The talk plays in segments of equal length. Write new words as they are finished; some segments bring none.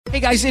Hey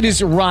guys, it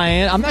is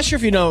Ryan. I'm not sure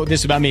if you know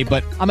this about me,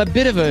 but I'm a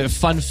bit of a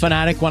fun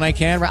fanatic when I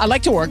can. I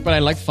like to work, but I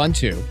like fun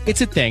too.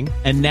 It's a thing.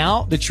 And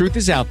now the truth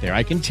is out there.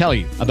 I can tell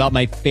you about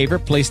my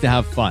favorite place to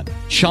have fun.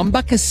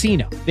 Chumba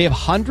Casino. They have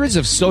hundreds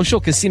of social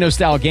casino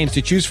style games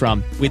to choose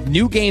from with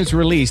new games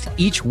released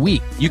each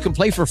week. You can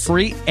play for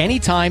free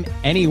anytime,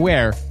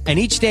 anywhere. And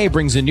each day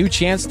brings a new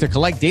chance to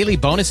collect daily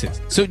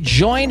bonuses. So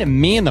join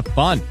me in the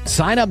fun.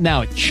 Sign up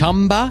now at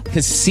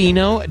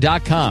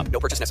ChumbaCasino.com. No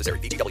purchase necessary.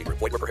 VGW.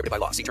 Void where prohibited by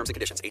law. See terms and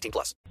conditions. 18+. 1,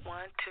 2,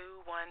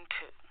 1,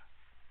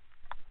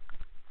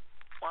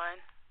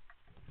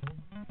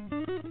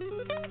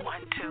 2.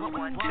 1, 2,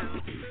 1, 2.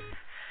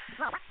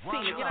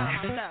 Tina, get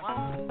out of stuff.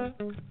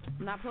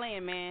 I'm not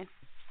playing, man.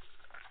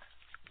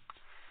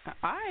 All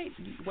right.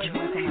 Wait,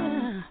 come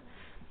on.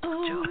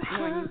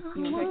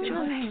 You want to take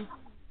this?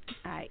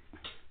 All right.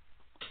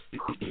 Joy,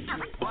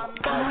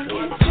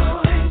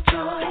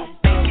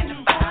 thinking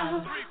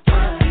about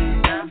what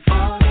he's done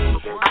for me.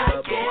 I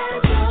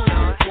get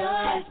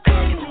joy,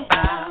 thinking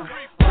about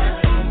what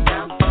he's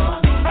done for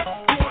me.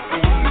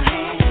 Lifting my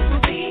hands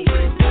and feet,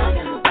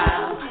 talking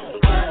about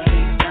what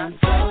he's done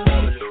for me.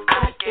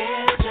 I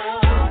get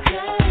joy,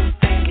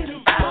 thinking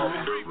about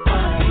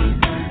what he's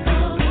done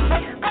for me.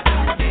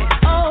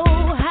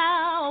 Oh,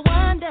 how I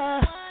wonder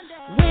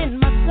when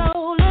my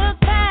soul looks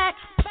back,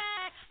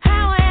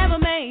 how I ever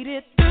made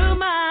it through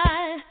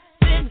my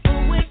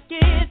sinful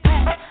wicked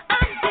past.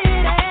 I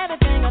did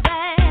everything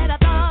that I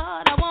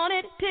thought I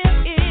wanted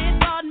till it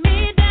brought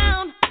me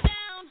down.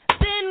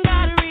 Then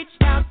God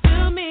reached out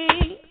to me,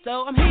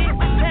 so I'm here to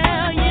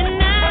tell you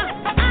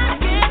now I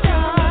get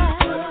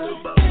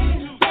joy.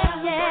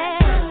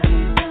 Yeah.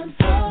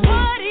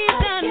 What he's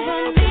done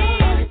for me,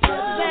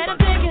 that I'm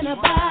thinking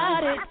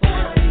about it.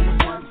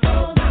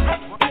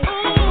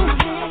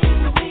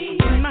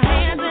 Ooh, my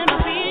hands and my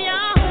feet,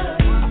 y'all.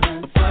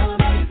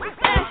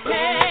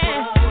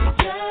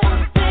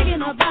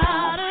 Thinking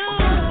about it.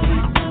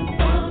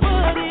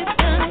 What he's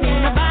done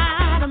in the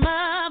bottom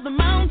of the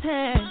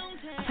mountain.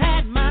 I've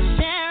had my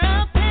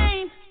share of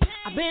pain.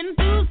 I've been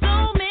through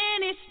so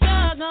many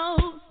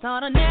struggles.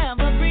 Thought I'd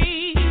never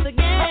breathe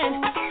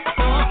again.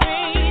 So I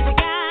prayed that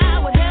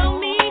God would help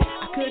me.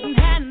 I couldn't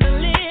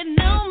handle it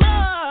no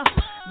more.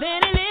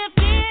 Then He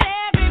lifted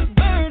every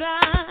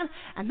burden,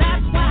 and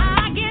that's why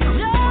I get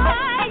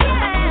joy.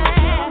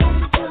 Yeah,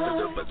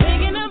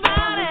 thinking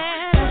about it.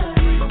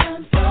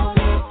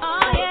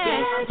 Oh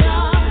yeah,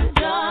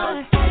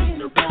 joy,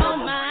 oh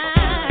my.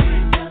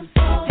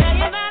 Tell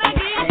you that I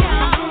get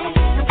joy.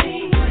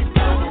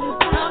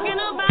 Talking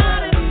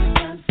about it. Oh,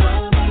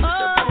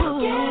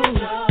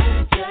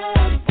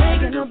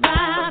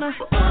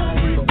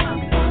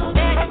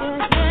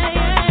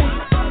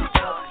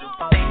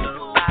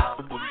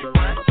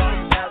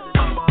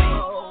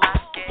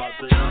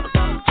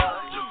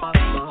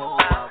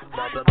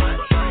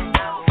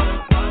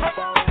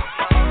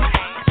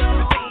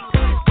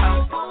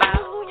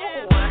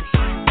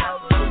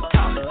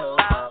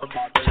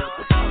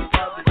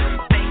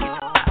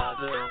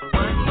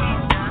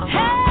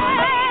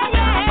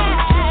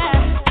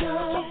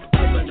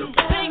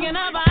 thinking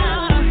about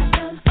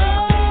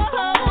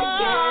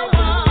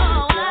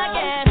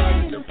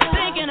it.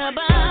 Thinking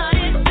about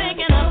it.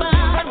 Thinking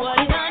about what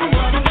he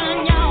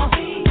done, y'all.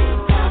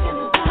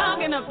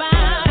 Talking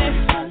about it.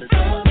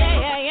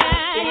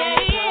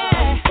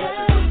 Yeah.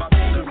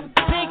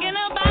 Thinking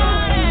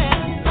about it.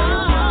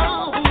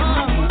 Oh,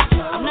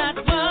 I'm not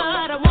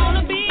what I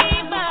wanna be,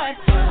 but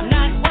I'm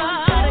not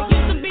what I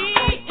used to be.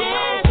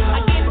 And I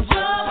get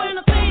joy when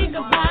I think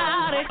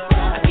about it. I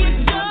get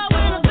joy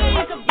when I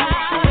think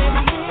about it.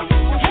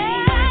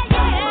 Yeah.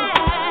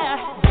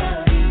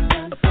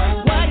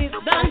 What he's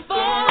done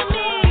for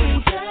me.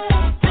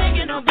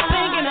 Thinking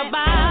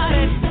about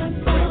it.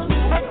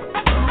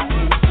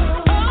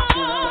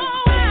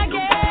 Oh, I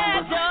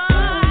get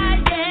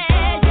joy.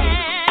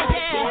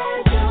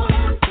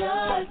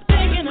 Yeah.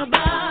 Thinking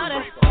about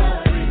it.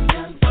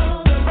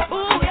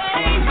 Ooh,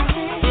 hey.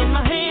 In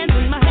my hands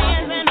and my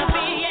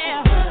feet,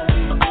 yeah.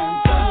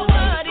 Oh,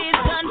 what he's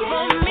done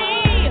for me.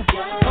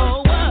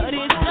 Oh, what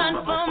he's done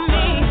for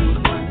me.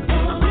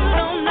 You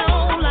don't know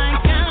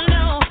like I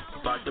know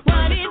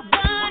what he's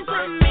done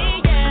for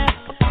me, yeah.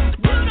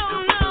 You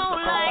don't know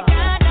like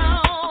I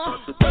know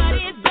what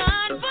he's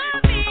done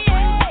for me,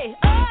 yeah.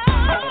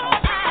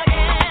 Oh,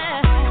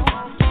 yeah.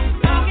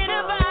 Talking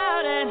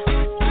about it.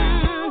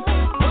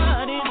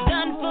 What he's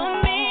done for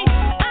me.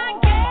 I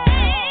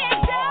get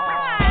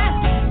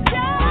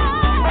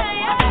joy,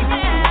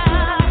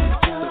 yeah.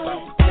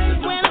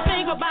 When I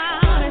think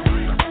about it.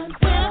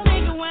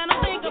 When I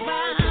think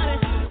about it.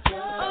 Oh,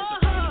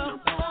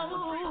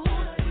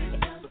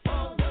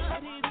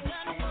 what he's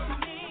done for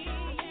me,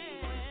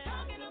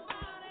 yeah.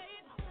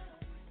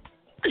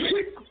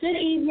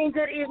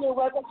 Good evening.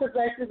 Welcome to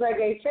Blessed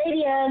Reggae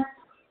Stadium.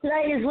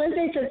 Tonight is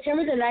Wednesday,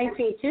 September the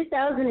 19th,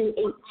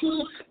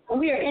 2018, and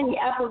we are in the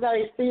Apple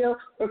Valley studio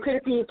where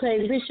critically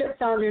acclaimed Bishop,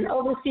 founder, and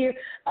overseer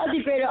of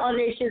the Greater All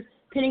Nations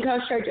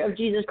Pentecost Church of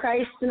Jesus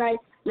Christ. Tonight,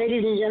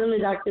 Ladies and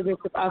gentlemen, Dr.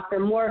 Bishop Oscar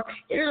Moore.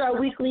 It is our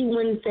weekly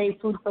Wednesday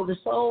Food for the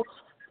Soul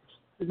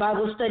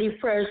Bible study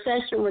prayer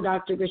session with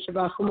Dr. Bishop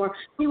Oscar Moore.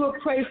 He will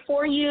pray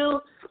for you,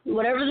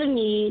 whatever the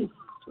need,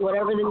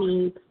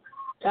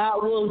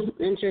 God will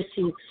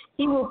intercede.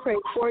 He will pray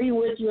for you,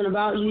 with you, and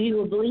about you. He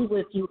will believe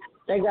with you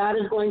that God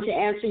is going to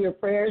answer your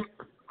prayers,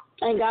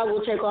 and God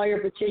will take all your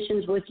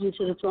petitions with you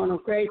to the throne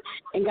of grace,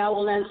 and God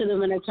will answer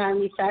them in a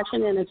timely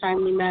fashion and a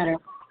timely manner.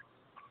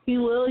 He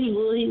will. He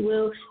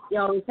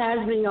always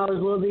has been, he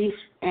always will be,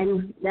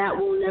 and that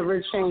will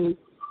never change.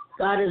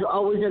 God is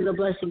always in the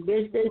blessing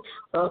business.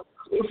 So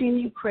if you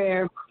need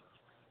prayer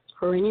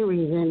for any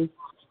reason,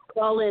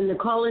 call in. The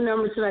call-in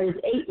number tonight is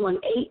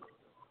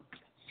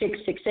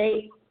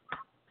 818-668-5428.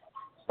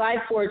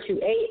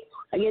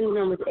 Again, the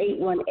number is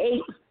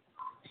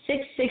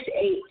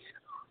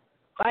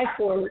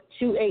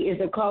 818-668-5428 is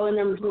the call-in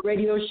number for the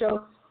radio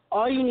show.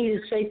 All you need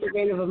is faith, the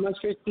grain of a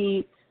mustard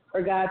seed,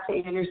 for God to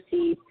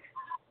intercede.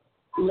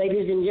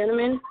 Ladies and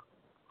gentlemen,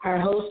 our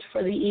host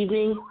for the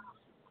evening,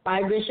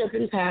 by Bishop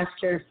and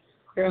Pastor,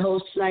 your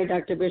host tonight,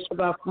 Dr. Bishop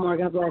Oscar Moore.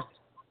 God bless.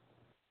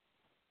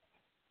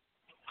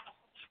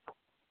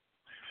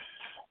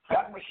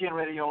 God Machine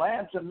Radio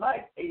Land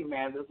tonight.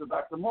 Amen. This is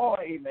Dr. Moore.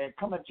 Amen.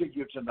 Coming to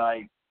you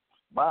tonight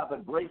by the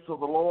grace of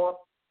the Lord.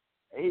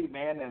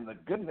 Amen. And the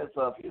goodness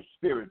of his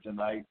spirit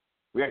tonight.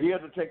 We are here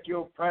to take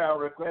your prayer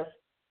requests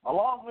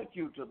along with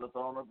you to the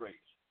throne of grace.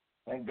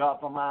 Thank God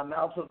for my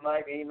announcer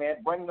tonight.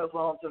 Amen. Bringing us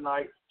on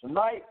tonight.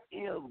 Tonight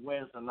is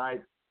Wednesday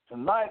night.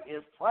 Tonight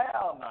is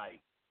prayer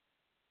night.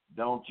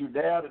 Don't you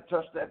dare to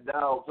touch that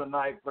dial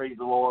tonight. Praise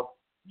the Lord.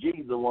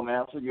 Jesus will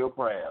answer your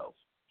prayers.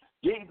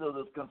 Jesus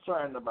is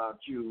concerned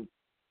about you.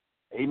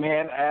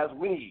 Amen. As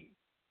we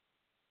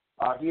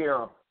are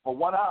here for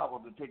 1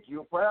 hour to take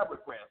your prayer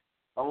request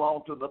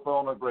along to the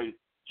throne of grace.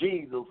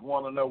 Jesus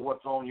wants to know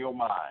what's on your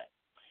mind.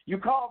 You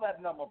call that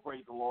number,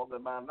 praise the Lord,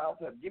 that my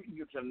announcer has given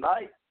you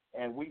tonight,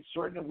 and we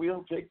certainly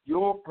will take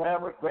your prayer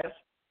request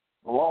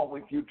along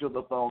with you to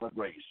the throne of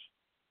grace.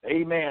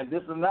 Amen.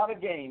 This is not a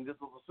game. This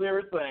is a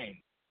serious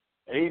thing.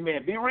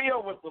 Amen. Be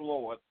real with the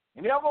Lord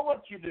in ever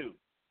what you do.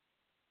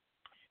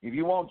 If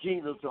you want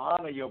Jesus to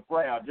honor your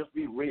prayer, just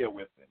be real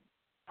with him.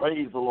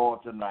 Praise the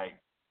Lord tonight.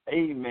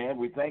 Amen.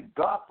 We thank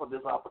God for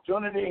this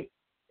opportunity.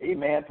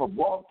 Amen. For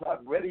Blog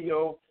Talk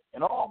Radio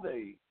and all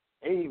the,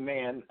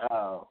 amen,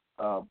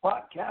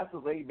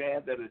 podcasters,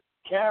 amen, that is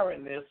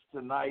carrying this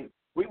tonight.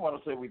 We want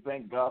to say we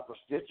thank God for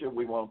Stitcher.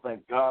 We want to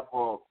thank God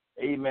for,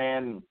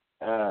 amen,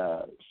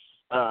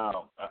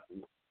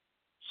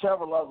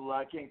 several others.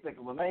 I can't think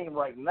of the name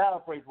right now,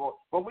 praise the Lord.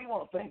 But we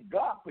want to thank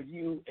God for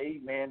you,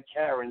 amen,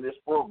 carrying this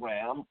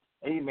program,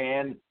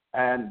 amen,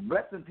 and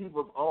blessing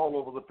people all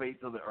over the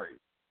face of the earth.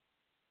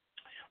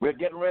 We're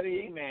getting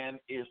ready, amen,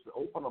 is to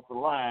open up the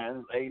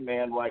lines,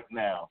 amen, right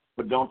now.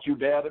 But don't you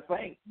dare to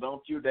faint.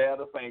 Don't you dare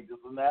to faint.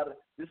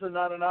 This is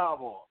not an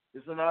hour.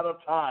 This is not a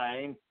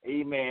time,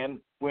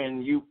 amen,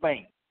 when you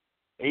faint.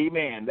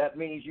 Amen. That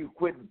means you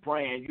quit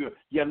praying.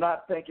 You're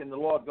not thinking the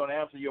Lord's going to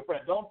answer your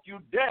prayer. Don't you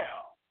dare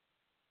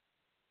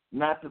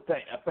not to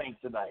faint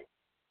tonight.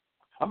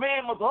 A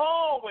man must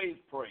always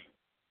pray.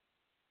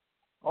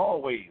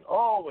 Always,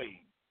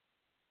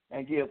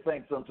 and give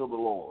thanks unto the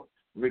Lord.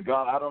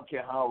 I don't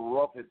care how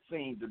rough it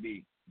seems to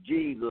be.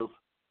 Jesus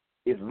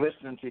is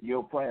listening to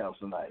your prayers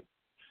tonight.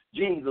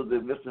 Jesus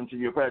is listening to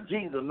your prayer.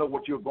 Jesus knows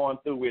what you're going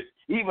through with.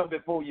 Even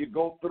before you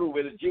go through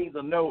with it,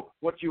 Jesus knows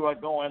what you are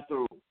going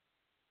through.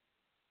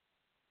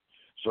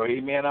 So,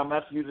 amen, I'm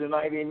asking you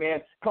tonight,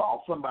 amen,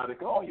 call somebody,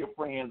 call your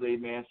friends,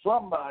 amen,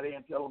 somebody,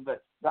 and tell them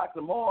that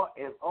Dr. Moore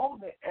is on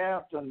the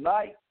air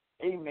tonight,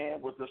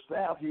 amen, with the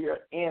staff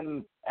here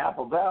in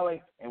Apple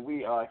Valley, and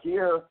we are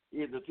here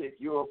to take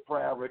your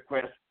prayer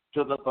request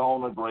to the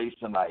throne of grace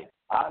tonight.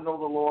 I know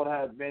the Lord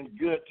has been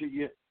good to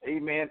you,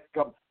 amen,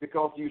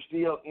 because you're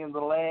still in the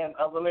land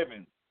of the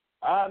living.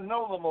 I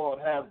know the Lord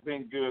has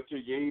been good to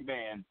you,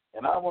 amen,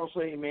 and I want to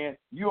say, amen,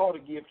 you ought to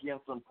give him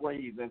some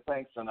praise and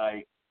thanks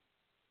tonight.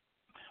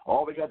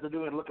 All we got to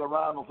do is look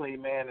around us,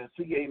 amen, and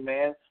see,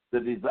 amen, the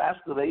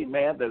disaster,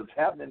 amen, that is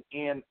happening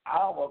in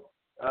our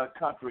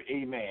country,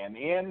 amen,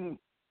 in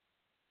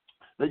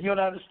the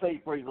United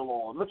States, praise the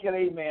Lord. Look at,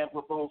 amen,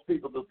 for those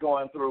people that's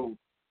going through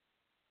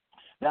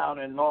down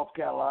in North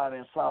Carolina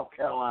and South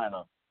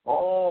Carolina.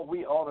 Oh,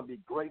 we ought to be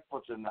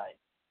grateful tonight.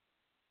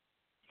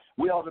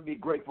 We ought to be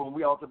grateful, and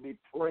we ought to be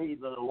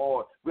praising the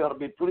Lord. We ought to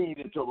be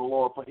pleading to the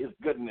Lord for his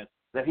goodness,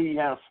 that he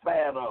has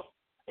spared us,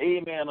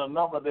 amen,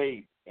 another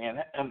day, and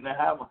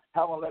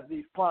haven't let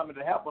these climate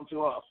happen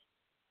to us.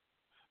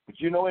 But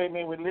you know,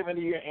 amen, we're living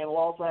here in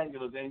Los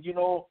Angeles, and you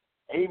know,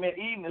 amen,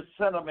 even the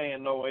sinner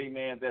man know,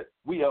 amen, that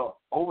we are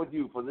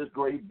overdue for this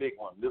great big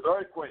one, this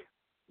earthquake.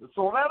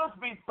 So let us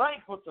be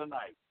thankful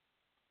tonight.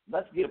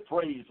 Let's give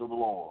praise to the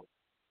Lord.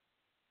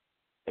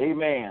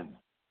 Amen.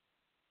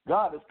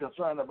 God is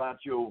concerned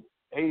about your,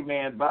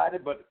 amen, body,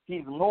 but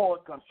he's more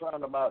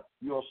concerned about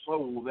your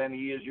soul than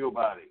he is your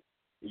body.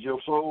 Is your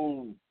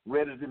soul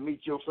ready to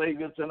meet your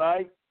Savior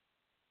tonight?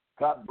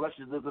 God bless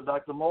you. This is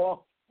Dr.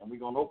 Moore, and we're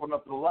going to open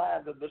up the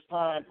lines at this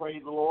time.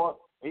 Praise the Lord.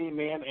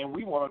 amen, and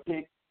we want to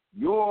take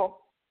your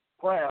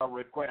prayer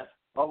request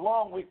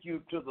along with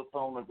you to the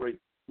throne of grace.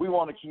 We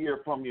want to hear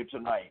from you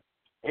tonight.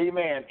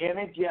 Amen. And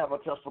if you have a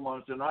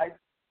testimony tonight,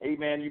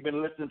 amen, you've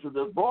been listening to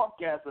this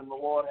broadcast and the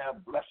Lord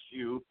have blessed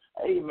you,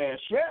 amen,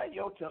 share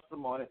your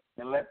testimony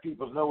and let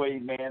people know,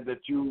 amen,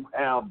 that you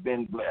have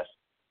been blessed.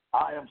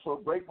 I am so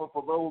grateful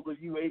for those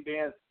of you,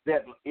 amen,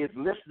 that is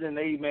listening,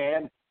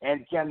 amen,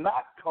 and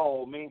cannot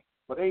call me,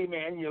 but,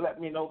 amen, you let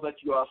me know that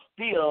you are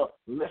still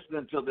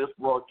listening to this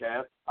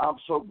broadcast. I'm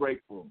so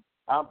grateful.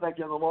 I'm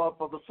thanking the Lord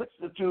for the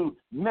 62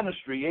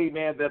 ministry,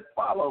 amen, that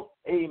follows,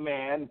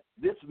 amen,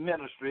 this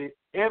ministry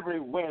every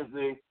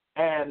Wednesday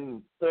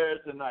and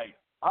Thursday night.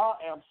 I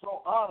am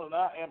so honored.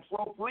 I am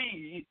so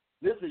pleased.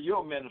 This is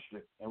your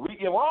ministry. And we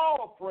give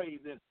all praise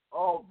and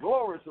all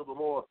glory to the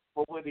Lord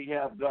for what he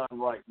has done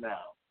right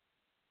now.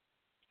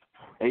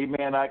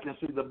 Amen. I can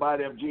see the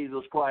body of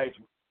Jesus Christ.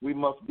 We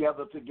must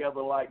gather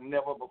together like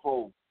never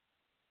before.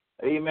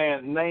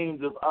 Amen. Names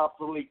is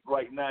obsolete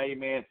right now,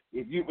 amen.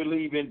 If you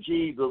believe in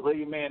Jesus,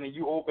 amen, and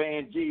you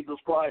obeying Jesus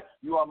Christ,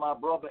 you are my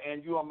brother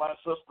and you are my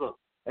sister.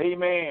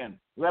 Amen.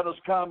 Let us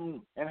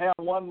come and have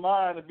one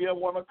mind and be of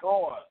one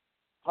accord.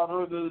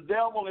 Hallelujah. The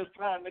devil is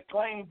trying to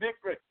claim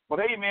victory, but,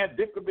 amen,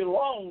 victory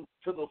belongs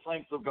to the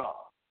saints of God.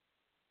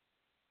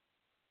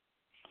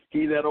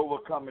 He that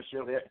overcometh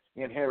shall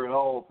inherit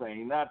all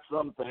things, not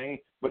some things,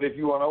 but if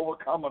you are an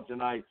overcomer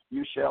tonight,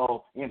 you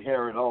shall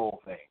inherit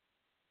all things.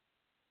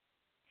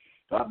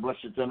 God bless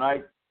you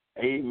tonight.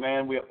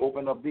 Amen. We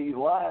open up these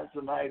lines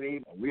tonight.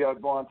 Amen. We are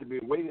going to be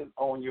waiting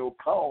on your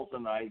call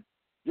tonight.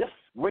 Just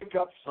wake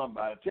up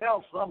somebody.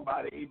 Tell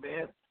somebody,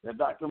 amen, that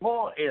Dr.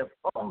 Moore is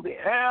on the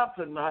air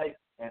tonight,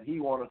 and he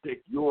want to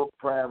take your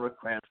prayer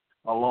request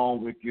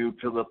along with you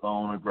to the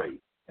throne of grace.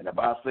 And if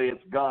I say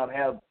it's God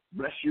has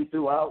blessed you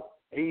throughout,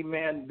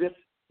 amen, this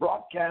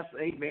broadcast,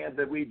 amen,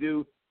 that we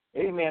do,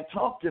 amen,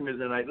 talk to me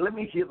tonight. Let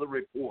me hear the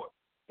report.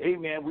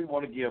 Amen. We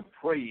want to give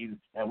praise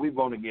and we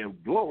want to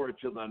give glory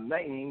to the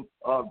name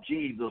of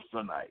Jesus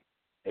tonight.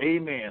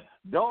 Amen.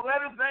 Don't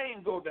let his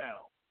name go down.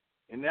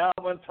 And now,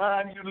 when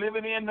time you're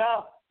living in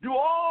now, do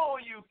all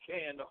you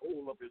can to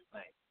hold up his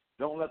name.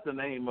 Don't let the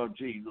name of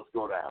Jesus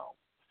go down.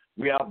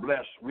 We are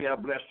blessed. We are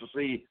blessed to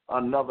see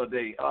another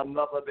day.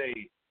 Another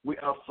day. We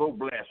are so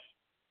blessed.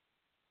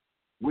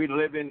 We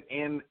living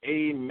in,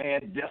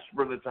 amen,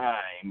 desperate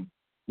time.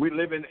 We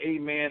living,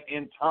 amen,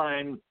 in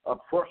times of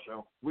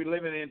pressure. We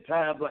living in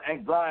times of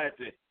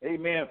anxiety.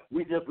 Amen.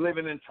 We just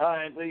living in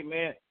times,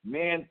 amen,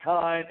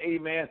 mankind,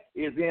 amen,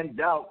 is in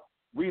doubt.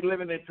 We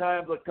living in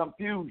times of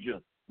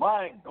confusion.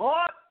 My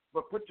God,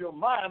 but put your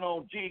mind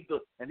on Jesus,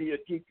 and he'll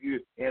keep you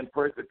in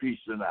perfect peace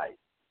tonight.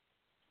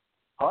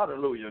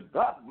 Hallelujah.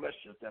 God bless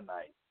you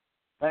tonight.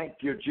 Thank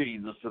you,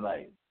 Jesus,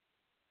 tonight.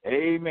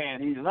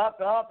 Amen. He's not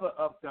the author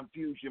of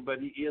confusion, but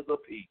he is of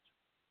peace.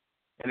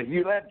 And if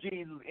you let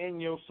Jesus in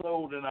your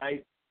soul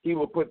tonight, he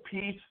will put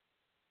peace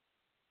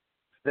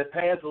that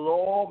passes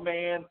all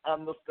man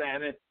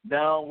understanding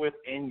down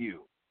within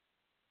you.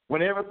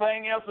 When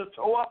everything else is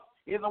tore up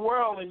in the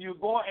world and you're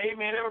going,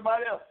 amen,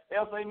 everybody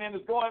else, amen,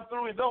 is going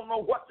through and don't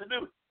know what to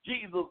do,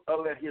 Jesus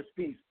will let his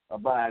peace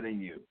abide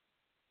in you.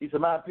 He said,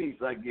 my peace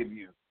I give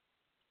you.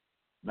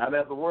 Not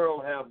as the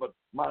world have, but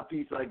my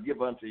peace I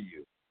give unto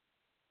you.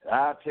 And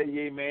I tell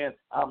you, amen,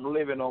 I'm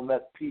living on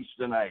that peace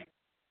tonight.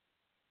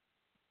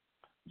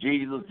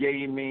 Jesus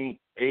gave me,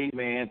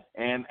 amen,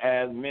 and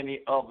as many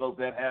others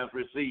that have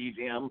received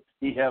him,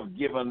 he has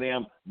given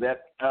them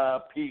that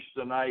peace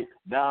tonight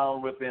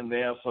down within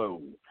their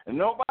soul. And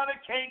nobody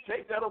can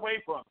take that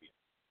away from you.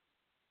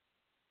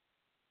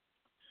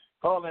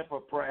 Call in for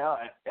prayer,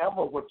 and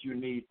ever what you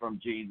need from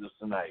Jesus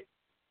tonight.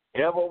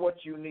 Ever what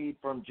you need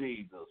from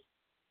Jesus.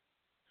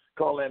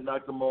 Call in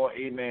Dr. Moore,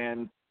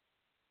 amen,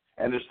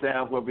 and the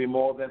staff will be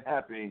more than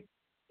happy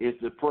is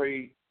to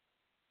pray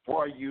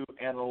for you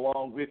and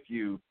along with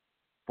you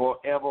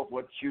forever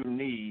what you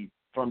need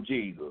from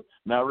Jesus.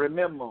 Now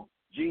remember,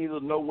 Jesus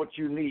knows what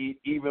you need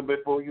even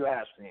before you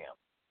ask him.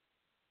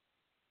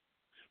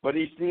 But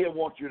he still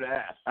wants you to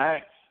ask.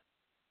 Ask,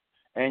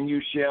 and you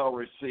shall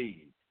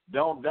receive.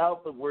 Don't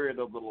doubt the word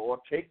of the Lord.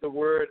 Take the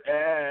word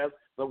as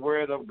the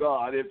word of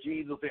God. If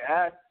Jesus said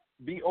ask,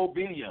 be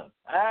obedient.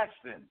 Ask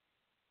him.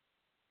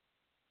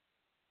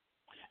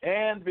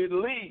 And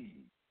believe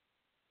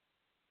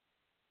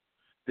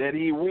that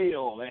he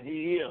will, and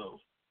he is.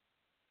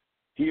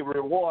 He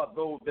rewards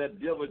those that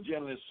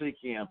diligently seek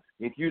him.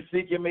 If you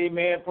seek him,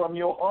 amen, from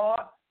your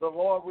heart, the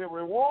Lord will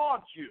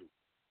reward you.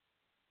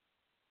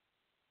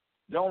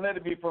 Don't let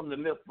it be from the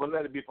lips, but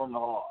let it be from the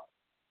heart.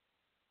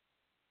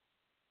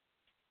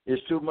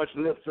 There's too much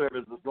lip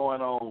service that's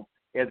going on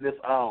at this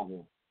hour.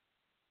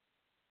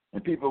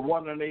 And people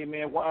wondering,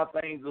 amen, why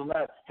things are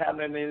not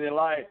happening in their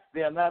life.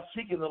 They are not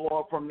seeking the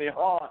Lord from their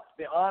heart.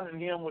 They're honoring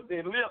him with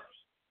their lips.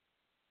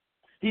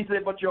 He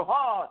said, but your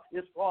heart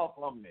is far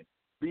from me.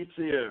 Be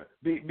sincere.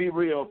 Be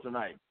real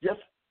tonight.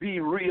 Just be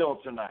real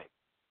tonight.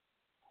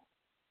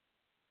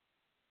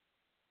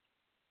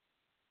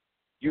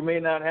 You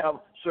may not have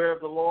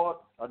serve the Lord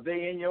a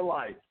day in your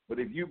life. But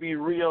if you be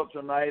real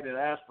tonight and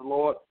ask the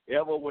Lord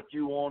ever what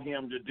you want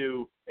him to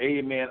do,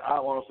 amen, I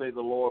want to say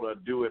the Lord will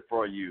do it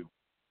for you.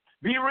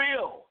 Be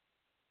real.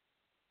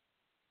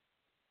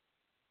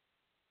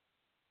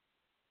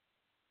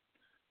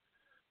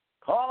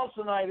 Call us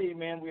tonight,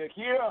 amen. We are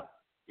here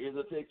is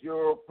to take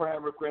your prayer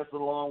request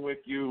along with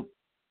you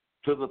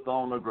to the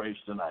throne of grace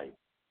tonight.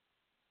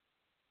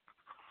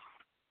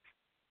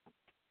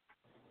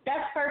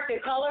 That's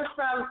perfect. Caller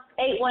from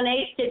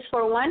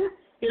 818-641.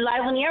 You're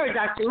live on the air with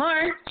Dr.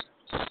 Moore.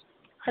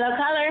 Hello,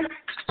 caller.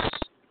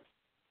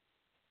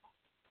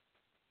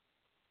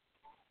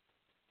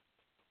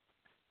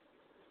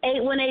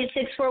 Eight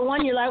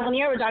 641. You're live on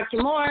the air with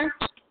Dr. Moore.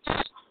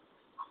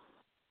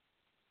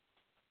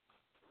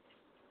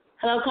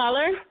 Hello,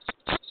 caller.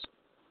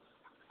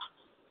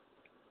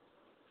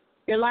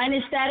 Your line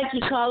is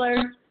staticky, caller.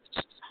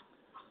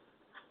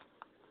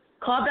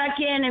 Call back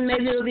in and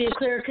maybe it'll be a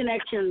clear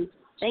connection.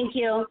 Thank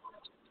you.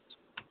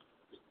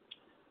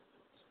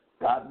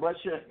 God bless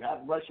you.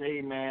 God bless you.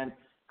 Amen.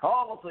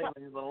 Call us,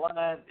 amen. The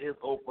line is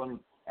open.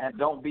 And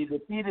don't be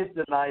defeated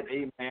tonight,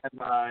 amen,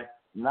 by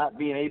not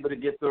being able to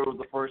get through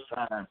the first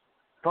time.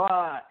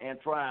 Try and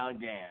try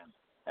again.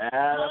 And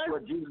that's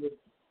what Jesus.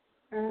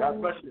 God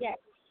bless you. Yes.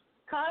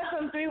 Caller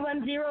from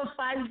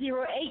 310-508.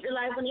 You're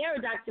live on the air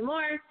with Dr.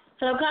 Moore.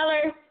 Hello,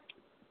 caller.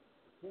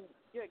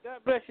 Yeah,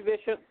 God bless you,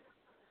 Bishop.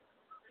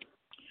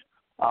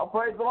 I'll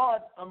praise the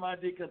Lord on my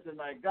deacon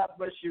tonight. God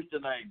bless you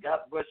tonight. God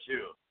bless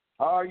you.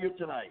 How are you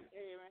tonight?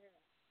 Amen.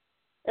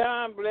 Yeah,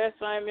 I'm blessed.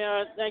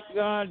 Thank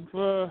God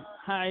for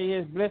how He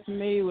is blessing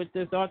me with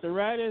this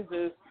arthritis.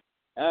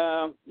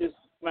 This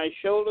my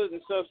shoulders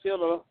and stuff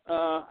still,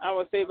 I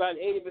would say about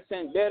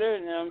 80% better,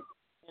 and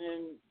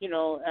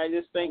I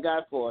just thank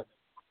God for it.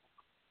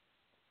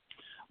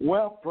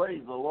 Well,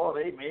 praise the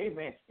Lord, amen,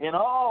 amen. In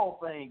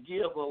all things,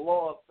 give the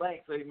Lord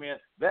thanks, amen.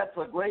 That's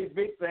a great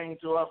big thing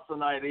to us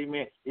tonight,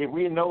 amen. If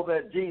we know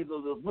that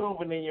Jesus is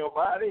moving in your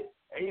body,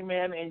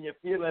 amen, and you're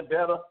feeling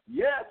better,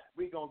 yes,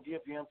 we're going to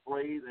give him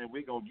praise and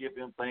we're going to give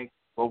him thanks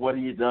for what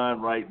he's done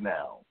right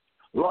now.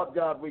 Lord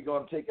God, we're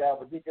going to take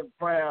our deacon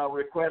prayer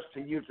request to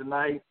you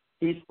tonight.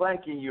 He's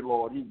thanking you,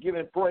 Lord. He's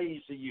giving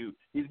praise to you.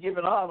 He's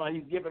giving honor.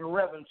 He's giving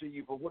reverence to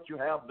you for what you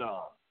have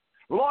done.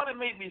 Lord, it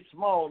may be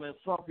small in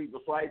some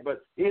people's sight,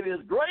 but it is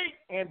great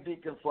in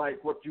Deacon's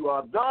sight what you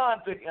have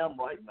done to him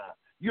right now.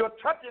 You're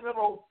touching that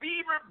old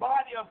fevered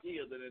body of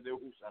his that it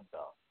is.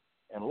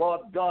 And Lord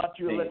God,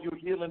 you let your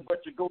healing,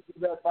 but you go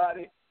through that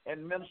body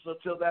and minister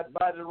to that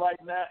body right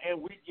now,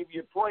 and we give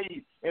you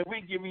praise, and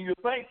we give you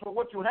thanks for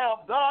what you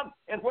have done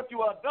and what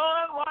you have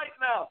done right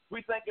now.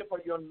 We thank you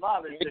for your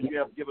knowledge that you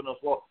have given us,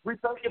 Lord. We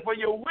thank you for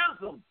your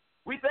wisdom.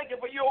 We thank you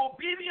for your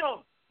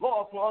obedience,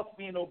 Lord, for us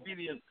being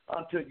obedient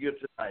unto you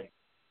tonight.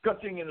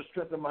 Continue to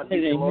strengthen my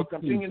deacon, Lord.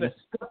 Continue to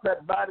cut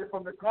that body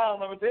from the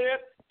crown of his head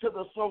to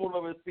the sole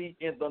of his feet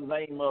in the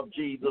name of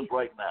Jesus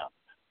right now.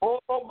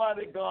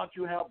 Almighty God,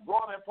 you have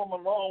brought him from a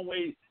long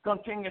way.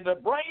 Continue to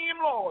bring him,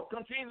 Lord.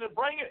 Continue to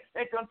bring it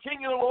and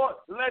continue, Lord.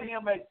 Let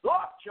him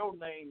exalt your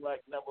name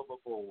like never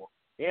before.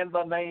 In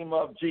the name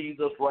of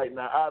Jesus right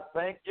now. I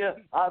thank you.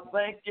 I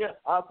thank you.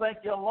 I thank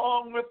you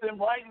along with him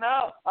right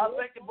now. I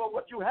thank you for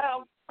what you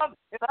have done.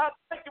 And I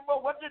thank you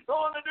for what you're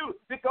going to do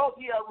because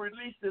he has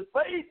released his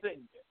faith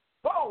in you.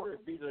 Glory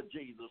be to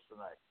Jesus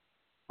tonight.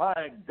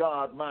 My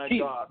God, my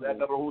God. That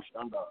never who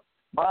shall done.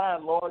 My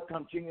Lord,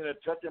 continue to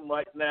touch him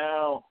right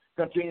now.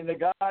 Continue to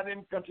guide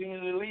him. Continue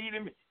to lead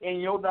him in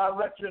your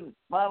direction.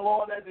 My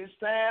Lord, as he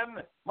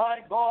stand, my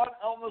God,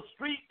 on the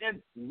street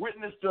and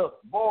witness to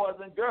boys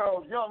and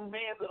girls, young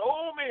men and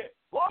old men.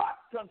 Lord,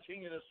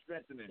 continue to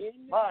strengthen him.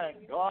 My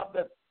God,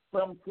 that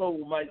some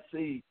soul might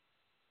see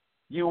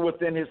you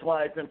within his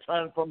life and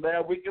turn from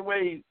their wicked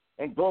ways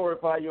and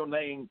glorify your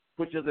name,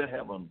 which is in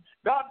heaven.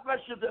 God bless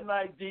you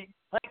tonight, Deke.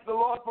 Thank the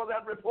Lord for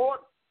that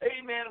report.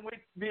 Amen. We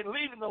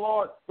believe in the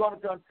Lord going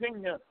to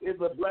continue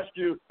to bless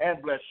you and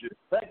bless you.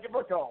 Thank you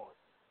for calling.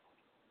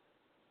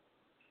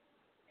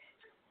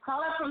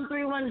 Caller from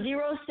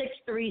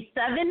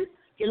 310-637.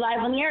 You're live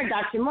on the air.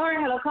 Dr. Moore.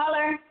 Hello,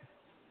 caller.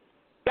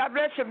 God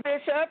bless you,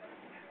 Bishop.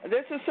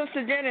 This is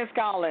Sister Jennings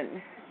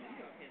calling.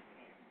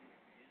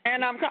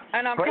 And I'm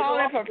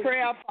calling for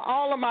prayer for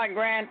all of my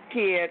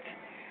grandkids,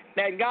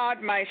 that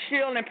God might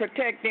shield and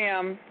protect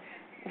them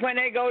when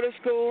they go to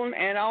school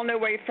and on their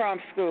way from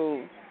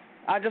school.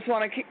 I just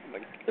want to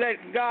let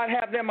God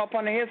have them up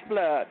under his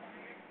blood.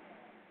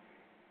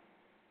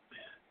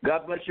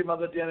 God bless you,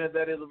 Mother Jenny.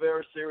 That is a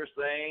very serious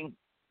thing.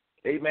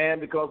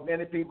 Amen. Because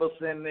many people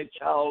send their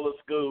child to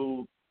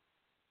school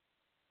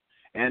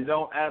and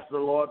don't ask the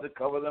Lord to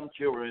cover them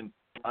children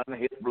under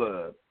his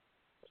blood.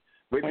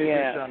 But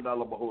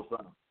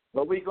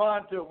we're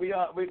going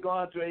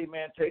to,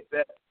 amen, take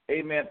that,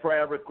 amen,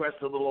 prayer request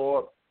to the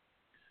Lord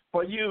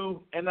for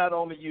you, and not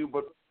only you,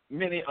 but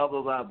many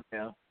others out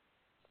there.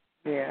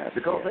 Yes.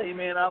 Because,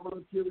 amen, our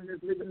little children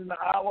is living in the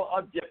hour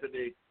of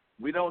jeopardy.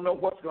 We don't know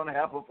what's going to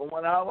happen from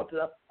one hour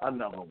to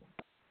another one.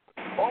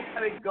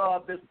 Almighty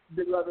God, this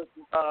beloved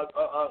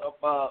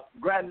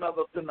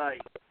grandmother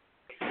tonight,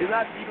 Is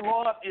that the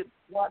Lord is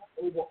watch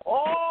over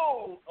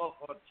all of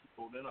her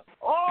children,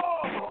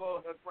 all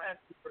of her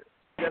grandchildren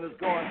that is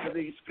going to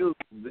these schools.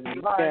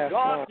 And my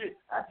God,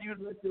 as you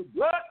let your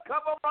blood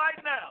cover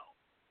right now.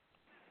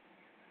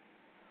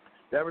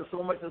 There is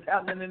so much that's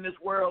happening in this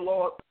world,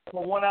 Lord,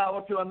 from one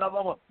hour to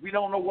another one. We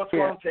don't know what's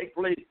going to take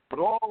place. But,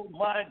 oh,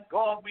 my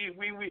God, we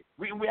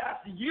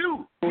ask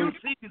you. You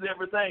see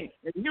everything,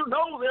 and you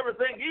know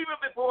everything even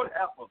before it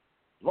happens.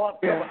 Lord,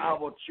 cover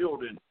our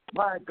children.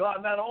 My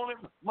God, not only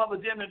Mother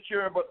Jenny's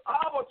children, but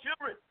our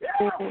children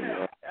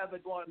as they're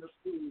going to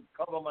school.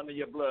 Cover them under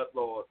your blood,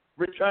 Lord.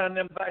 Return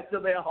them back to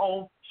their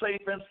home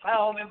safe and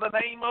sound in the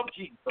name of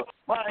Jesus.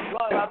 My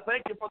God, I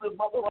thank you for this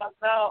mother right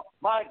now.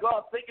 My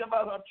God, thinking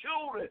about her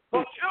children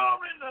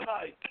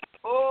tonight.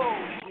 Oh,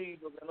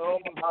 Jesus, and oh,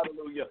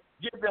 hallelujah.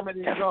 Give them an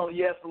eternal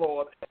yes,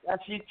 Lord. As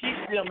she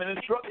teach them and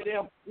instruct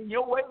them in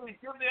your way,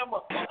 give them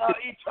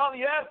eternal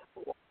yes,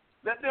 Lord.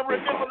 Let them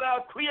remember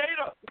our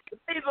Creator.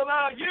 Praise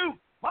our you.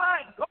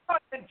 My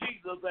God, in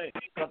Jesus' name.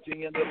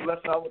 Continue to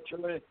bless our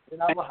children in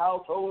our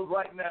households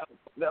right now.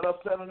 Let us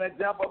set an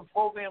example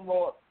for them,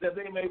 Lord, that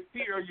they may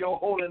fear your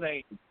holy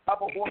name.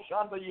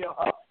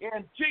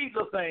 In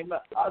Jesus' name,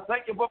 I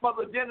thank you for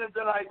Mother Jenny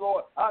tonight,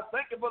 Lord. I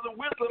thank you for the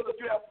wisdom that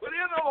you have put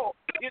in her, Lord.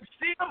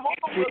 Instill more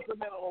wisdom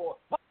in her, Lord.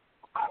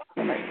 I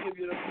give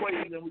you the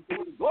praise and we give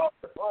you the glory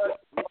for it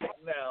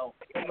right now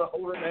in the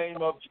holy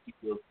name of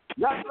Jesus.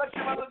 God bless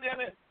you, Mother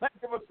Jenny. Thank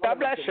you for God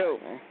bless you.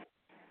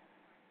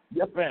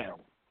 Yes, ma'am.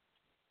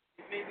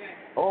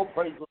 Oh,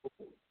 praise the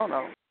Lord. Oh,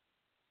 no.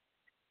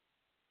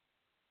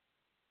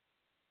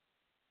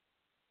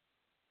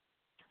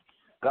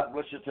 God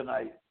bless you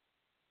tonight.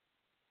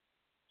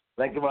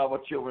 Thank you for our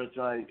children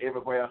tonight,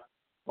 everywhere,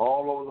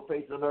 all over the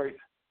face of the earth.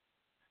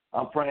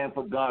 I'm praying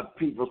for God's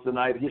people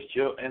tonight, his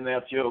children and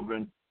their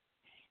children.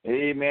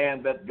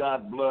 Amen, that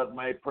God's blood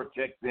may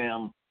protect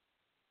them.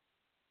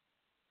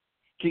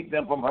 Keep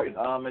them from hurt,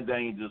 harm, and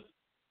dangers.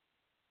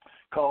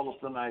 Call us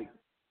tonight.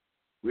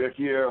 We're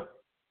here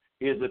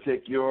to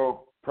take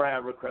your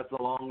prayer requests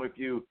along with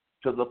you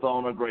to the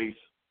throne of grace.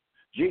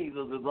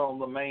 Jesus is on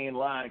the main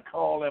line.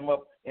 Call him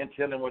up and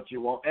tell him what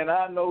you want. And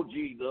I know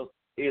Jesus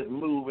is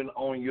moving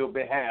on your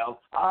behalf.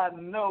 I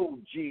know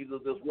Jesus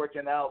is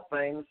working out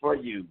things for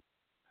you.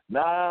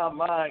 Now,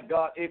 my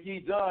God, if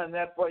he's done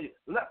that for you,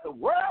 let the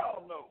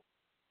world know.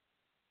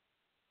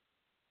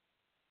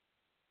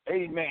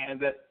 Amen,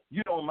 that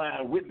you don't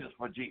mind witness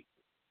for Jesus.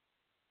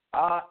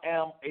 I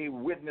am a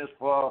witness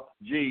for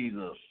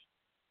Jesus.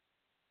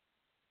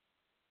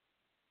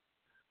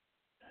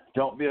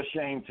 Don't be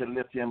ashamed to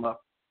lift him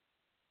up.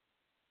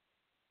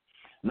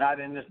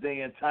 Not in this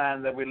day and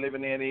time that we're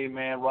living in,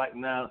 amen, right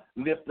now.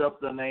 Lift up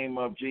the name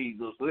of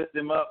Jesus. Lift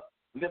him up.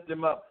 Lift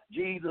him up.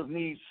 Jesus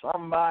needs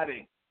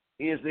somebody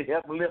is to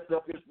help lift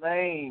up his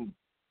name.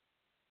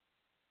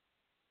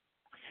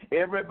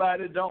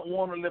 Everybody don't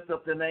want to lift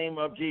up the name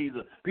of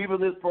Jesus. People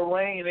this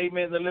parade,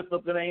 amen, to lift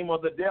up the name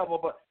of the devil,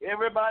 but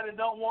everybody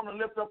don't want to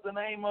lift up the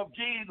name of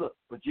Jesus.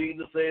 But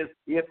Jesus says,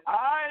 if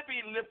I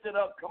be lifted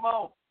up, come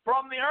on,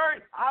 from the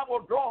earth, I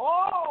will draw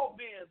all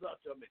men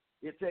unto me.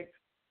 It takes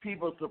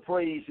people to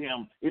praise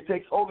him. It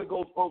takes Holy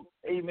Ghost folks,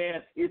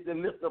 amen, is to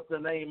lift up the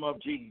name of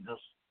Jesus.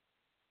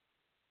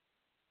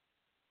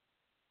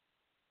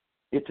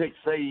 It takes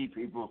saved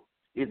people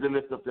is to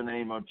lift up the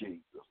name of Jesus.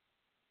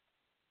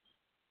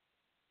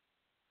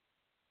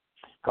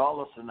 Call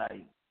us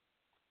tonight.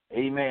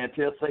 Amen.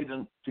 Tell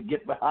Satan to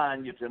get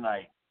behind you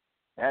tonight.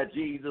 As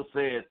Jesus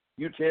said,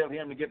 you tell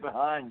him to get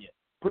behind you.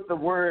 Put the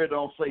word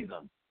on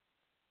Satan.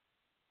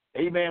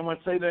 Amen. When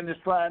Satan is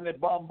trying to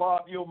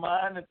bombard your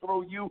mind and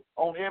throw you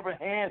on every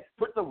hand,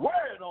 put the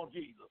word on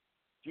Jesus.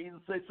 Jesus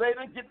said,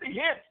 Satan, get the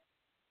hint.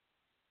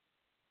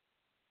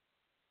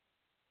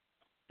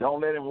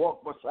 Don't let him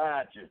walk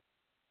beside you.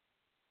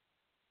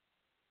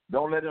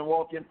 Don't let him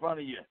walk in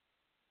front of you.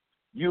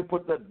 You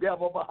put the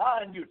devil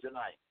behind you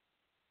tonight.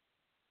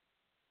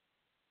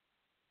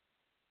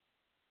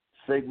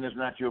 Satan is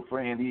not your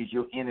friend. He's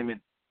your enemy.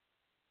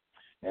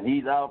 And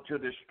he's out to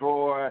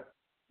destroy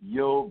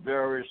your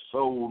very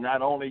soul,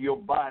 not only your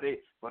body,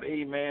 but,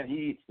 amen,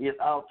 he is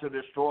out to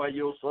destroy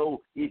your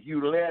soul if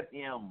you let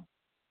him.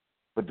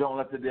 But don't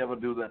let the devil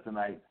do that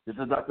tonight. This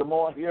is Dr.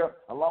 Moore here,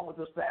 along with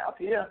the staff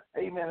here,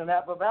 amen, in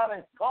Apple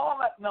Valley. Call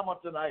that number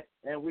tonight,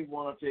 and we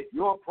want to take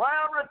your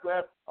prayer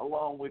request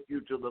along with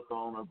you to the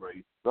throne of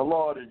grace. The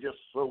Lord is just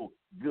so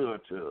good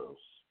to us.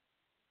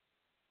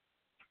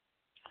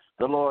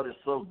 The Lord is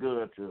so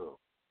good to us.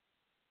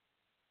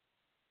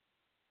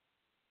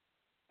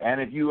 And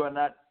if you are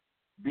not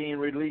being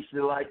released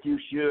like you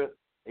should,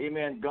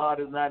 amen, God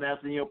is not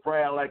answering your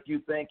prayer like you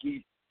think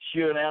he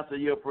should answer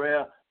your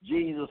prayer.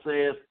 Jesus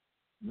says,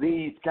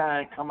 these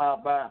kind come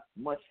out by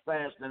much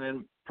fasting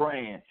and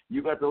praying.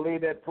 You got to lay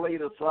that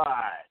plate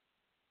aside.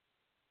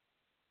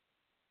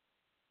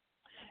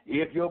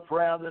 If your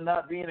prayers are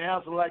not being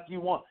answered like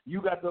you want,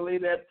 you got to lay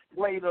that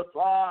plate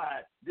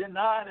aside.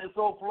 Denying it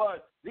so flush.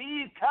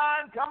 These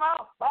kind come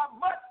out by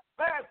much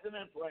fasting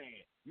and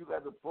praying. You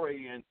got to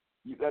pray and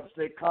you got to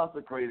stay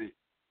consecrated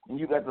and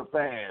you got to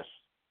fast.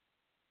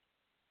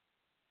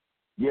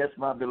 Yes,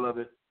 my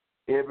beloved,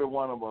 every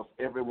one of us,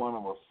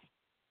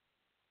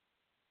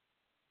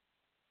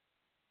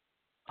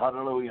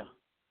 Hallelujah.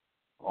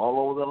 All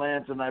over the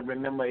land tonight,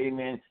 remember,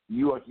 amen,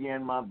 you are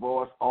hearing my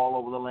voice all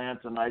over the land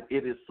tonight.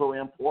 It is so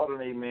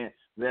important, amen,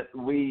 that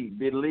we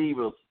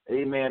believers,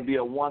 amen, be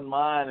of one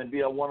mind and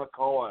be of one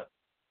accord.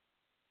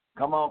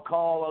 Come on,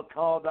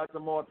 call Dr.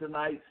 Moore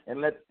tonight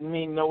and let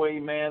me know,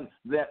 amen,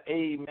 that,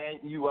 amen,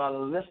 you are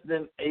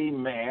listening,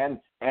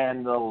 amen,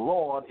 and the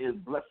Lord is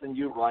blessing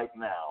you right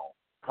now.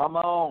 Come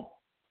on.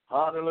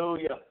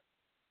 Hallelujah.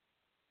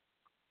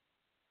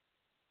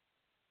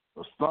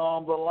 The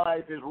storm of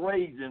life is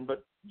raging,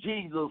 but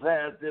Jesus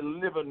has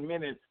delivered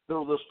many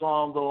through the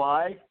storm of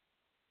life.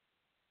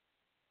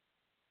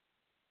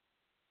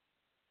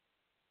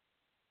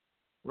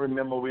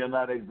 Remember, we are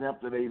not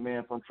exempted,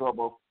 amen, from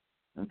trouble.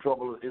 And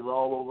trouble is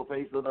all over the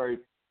face of the earth.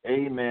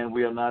 Amen.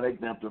 We are not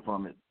exempted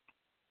from it.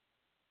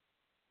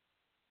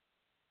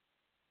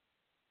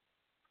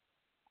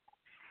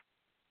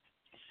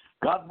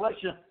 God bless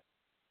you.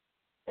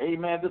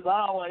 Amen. This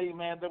hour,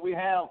 amen, that we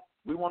have,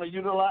 we want to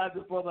utilize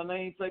it for the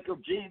namesake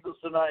of Jesus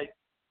tonight.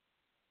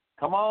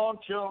 Come on,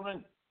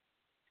 children.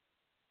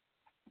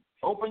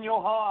 Open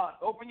your heart.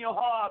 Open your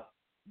heart.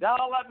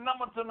 Dial that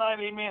number tonight,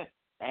 amen,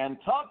 and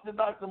talk to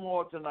Dr.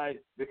 Moore tonight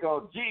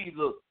because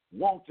Jesus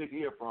wants to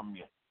hear from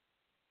you.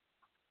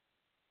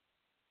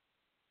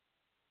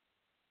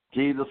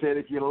 Jesus said,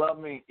 if you love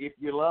me,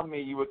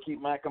 you will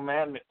keep my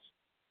commandments.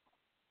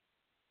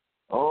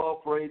 Oh,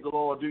 praise the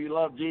Lord. Do you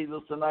love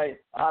Jesus tonight?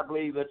 I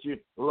believe that you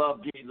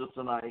love Jesus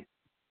tonight.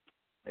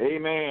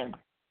 Amen.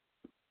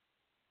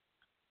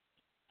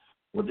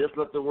 Well, just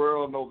let the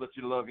world know that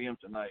you love him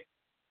tonight.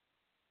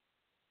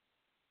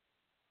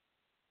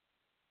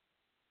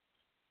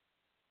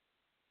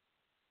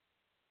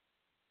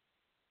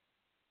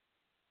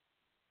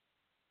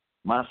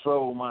 My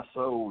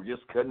soul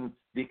just couldn't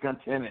be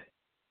contented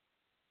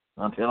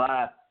until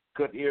I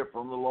could hear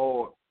from the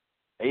Lord.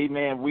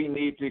 Amen. We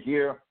need to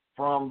hear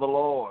from the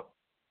Lord.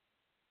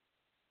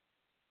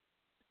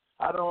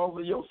 I don't know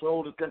if your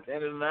soul is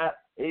contented or not.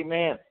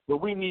 Amen. But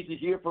we need to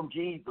hear from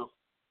Jesus.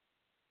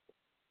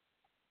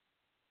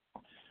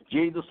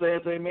 Jesus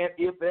says, amen,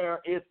 if there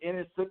is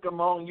any sick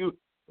among you,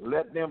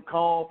 let them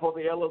call for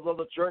the elders of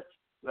the church.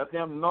 Let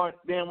them anoint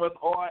them with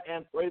oil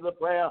and pray the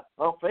prayer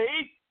of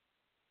faith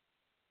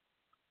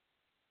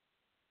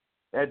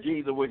that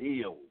Jesus would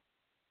heal.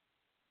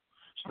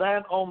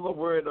 Stand on the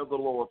word of the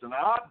Lord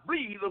tonight. I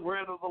breathe the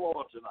word of the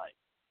Lord tonight.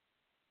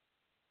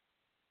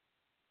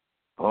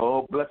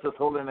 Oh, bless his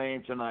holy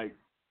name tonight.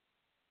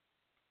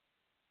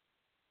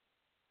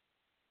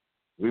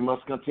 We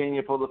must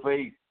continue for the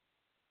faith.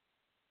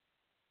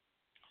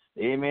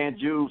 Amen.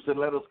 Jude said,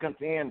 let us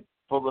contend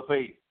for the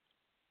faith.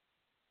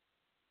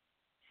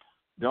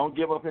 Don't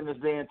give up in this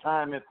day and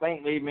time and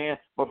faint, amen,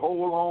 but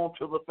hold on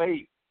to the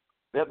faith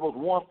that was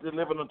once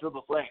delivered unto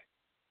the saints.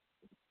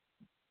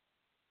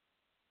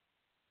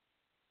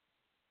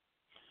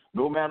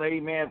 No matter,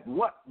 amen,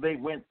 what they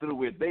went through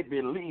with, they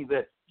believed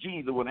that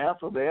Jesus would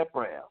answer their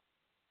prayer.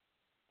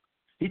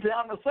 He said,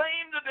 I'm the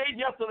same today,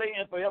 yesterday,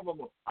 and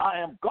forevermore. I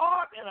am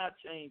God, and I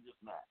change this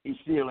not. He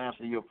still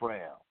answers your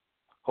prayer.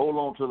 Hold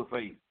on to the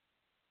faith.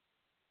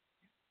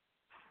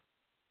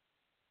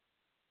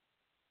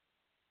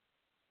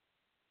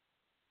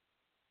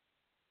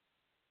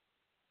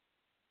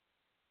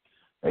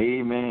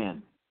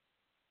 Amen.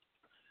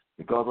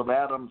 Because of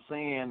Adam's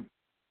sin,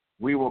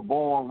 we were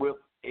born with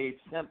a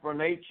sinful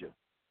nature.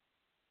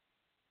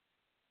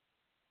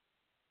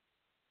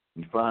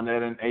 You find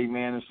that in,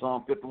 amen, in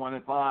Psalm 51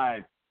 and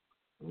 5,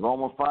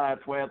 Romans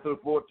 5, 12 through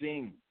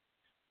 14.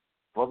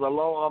 For the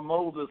law of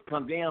Moses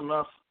condemned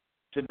us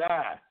to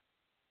die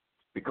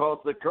because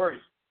the curse,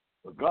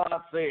 for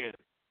God said,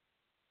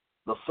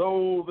 the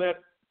soul that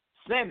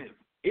sinneth,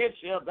 it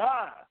shall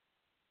die.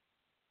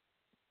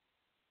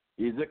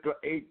 Ezekiel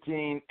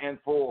 18 and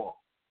 4.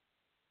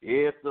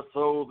 If the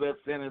soul that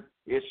sinneth,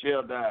 it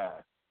shall die.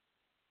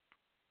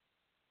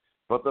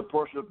 But the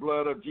precious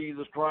blood of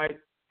Jesus Christ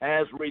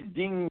has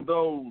redeemed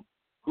those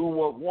who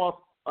were once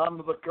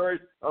under the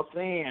curse of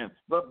sin.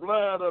 The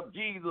blood of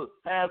Jesus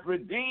has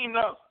redeemed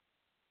us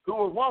who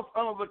were once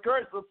under the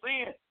curse of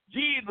sin.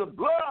 Jesus'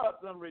 blood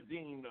has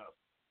redeemed us.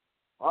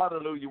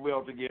 Hallelujah. We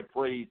ought to give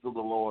praise to the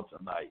Lord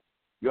tonight.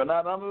 You're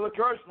not under the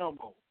curse no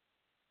more.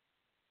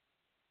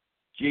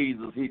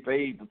 Jesus, he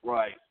paid the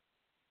price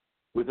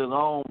with his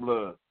own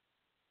blood.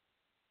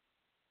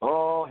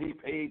 Oh, he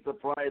paid the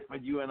price for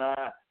you and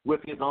I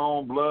with his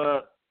own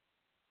blood.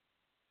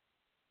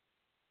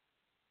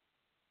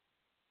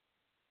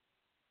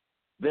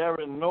 There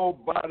is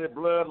nobody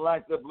blood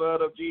like the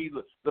blood of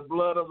Jesus, the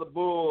blood of the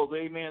bulls,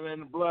 amen,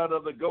 and the blood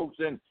of the goats,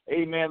 and,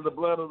 amen, the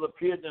blood of the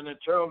pigeon and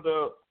turtle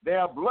dove.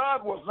 Their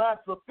blood was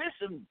not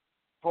sufficient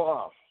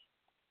for us.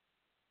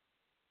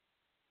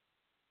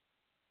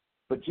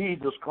 But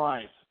Jesus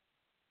Christ,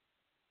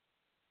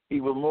 he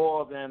was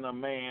more than a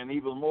man. He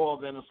was more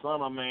than a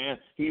son of man.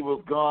 He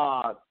was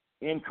God,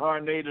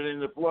 incarnated in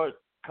the flesh,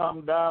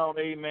 come down,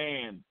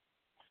 amen,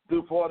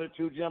 through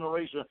 42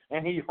 generations,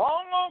 and he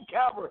hung on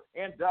Calvary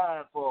and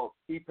died for us.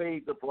 He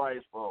paid the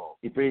price for us.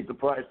 He paid the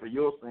price for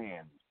your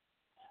sins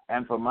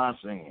and for my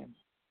sins.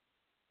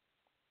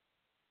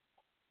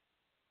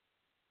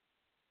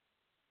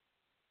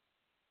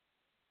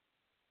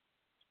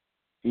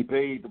 He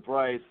paid the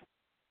price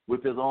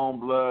with his own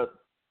blood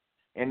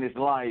and his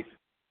life,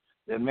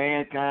 that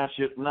mankind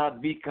should not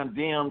be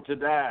condemned to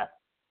die.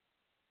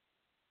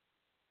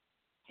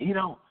 You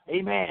know,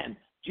 amen.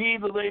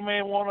 Jesus,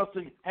 amen, want us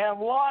to have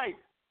life.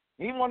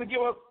 He want to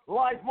give us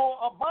life more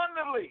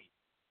abundantly.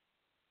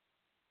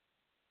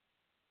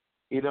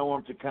 He don't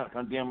want to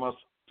condemn us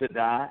to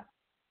die.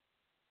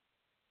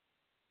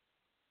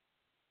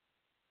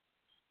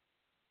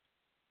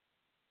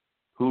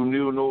 Who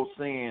knew no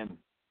sin,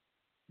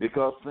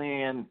 because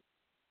sin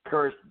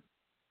cursed,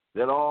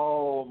 that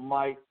all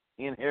might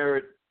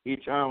inherit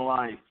eternal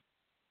life.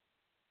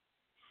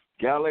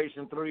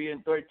 Galatians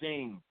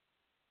 3:13.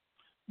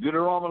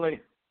 Deuteronomy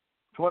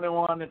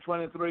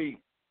 21:23.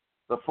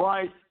 The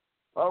price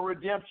of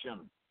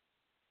redemption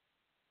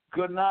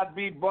could not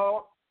be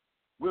bought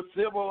with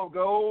silver or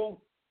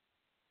gold.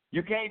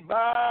 You can't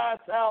buy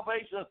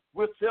salvation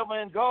with silver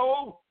and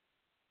gold.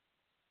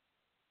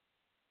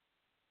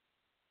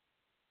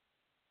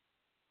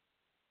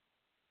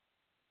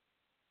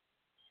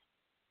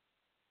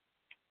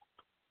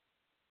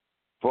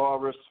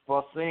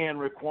 For sin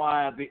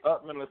required the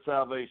utmost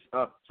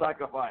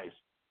sacrifice.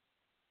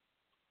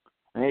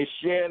 And he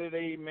shedded,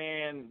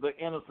 amen, the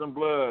innocent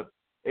blood,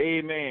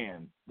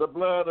 amen, the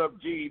blood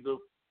of Jesus,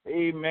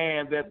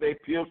 amen, that they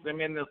pierced him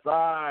in the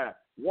side,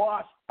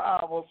 washed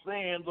our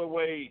sins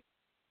away.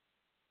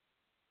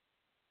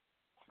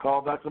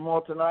 Call back some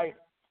more tonight,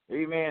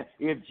 amen.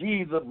 If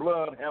Jesus'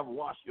 blood have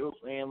washed your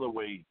sins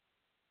away,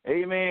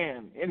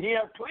 amen, and he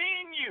have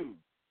cleaned you.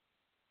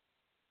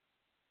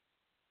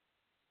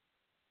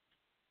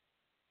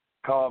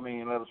 Call me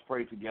and let us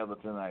pray together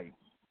tonight.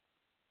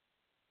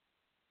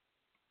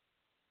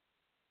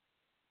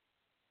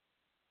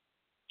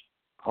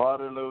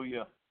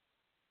 Hallelujah.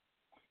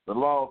 The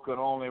law could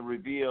only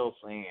reveal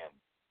sin.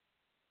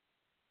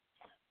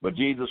 But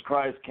Jesus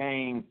Christ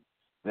came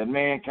that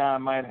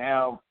mankind might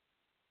have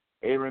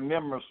a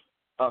remembrance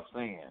of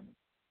sin.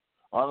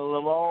 Under the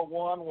law,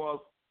 one was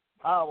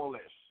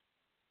powerless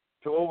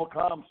to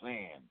overcome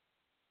sin.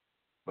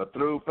 But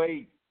through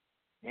faith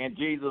in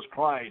Jesus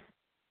Christ,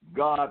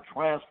 God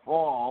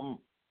transformed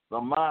the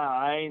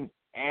mind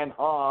and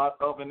heart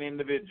of an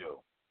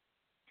individual.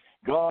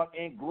 God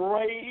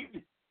engraved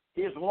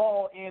his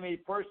law in a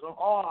person's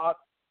heart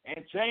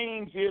and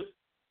changed his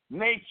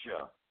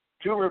nature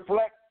to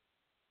reflect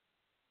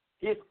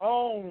his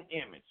own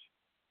image.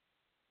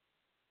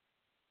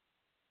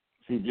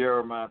 See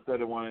Jeremiah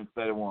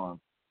 31:31.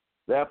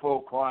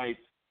 Therefore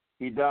Christ,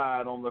 he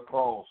died on the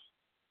cross,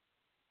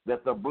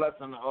 that the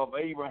blessing of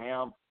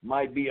Abraham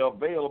might be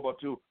available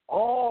to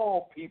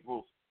all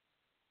peoples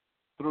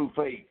through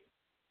faith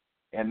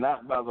and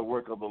not by the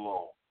work of the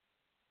law.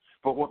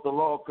 For what the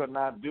law could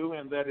not do,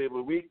 and that it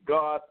was weak,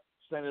 God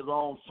sent his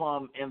own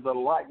Son in the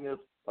likeness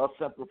of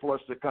sinful flesh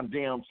to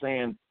condemn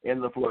sin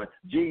in the flesh.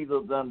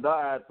 Jesus done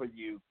died for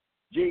you.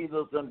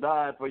 Jesus done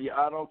died for you.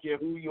 I don't care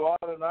who you are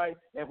tonight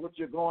and what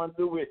you're going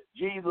through with.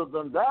 Jesus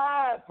done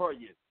died for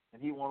you,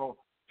 and he wanted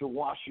to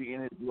wash you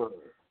in his blood.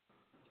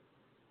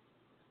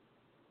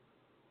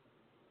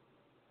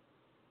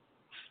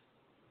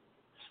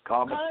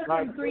 Caller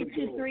from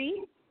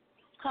 323.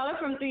 Caller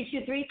from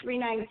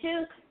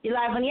 323-392. You're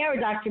live on the air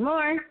with Dr.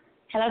 Moore.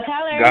 Hello,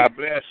 caller. God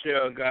bless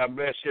you. God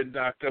bless you,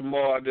 Dr.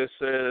 Moore. This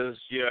is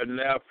your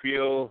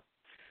nephew,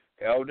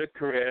 Elder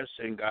Chris,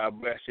 and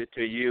God bless you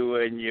to you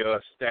and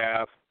your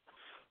staff.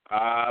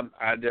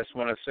 I just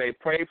want to say,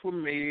 pray for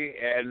me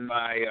and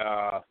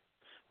my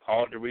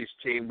Altar Reach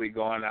team. We're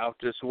going out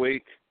this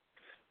week.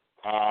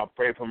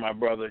 Pray for my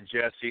brother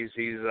Jesse.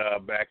 He's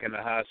back in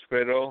the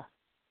hospital.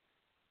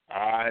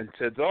 And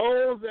to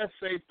those that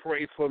say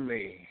pray for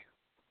me,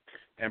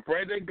 and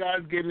pray that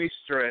God give me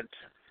strength.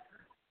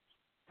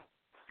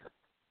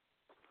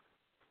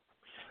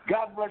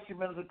 God bless you,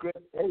 Minister Chris.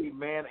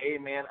 Amen,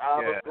 amen. I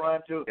was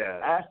going to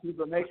ask you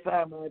the next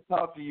time I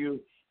talk to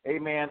you,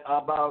 amen,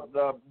 about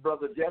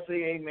Brother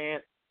Jesse, amen.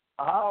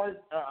 How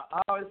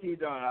is he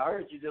doing? I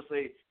heard you just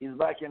say he's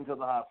back into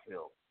the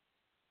hospital.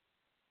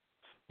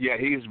 Yeah,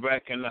 he's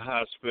back in the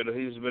hospital.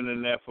 He's been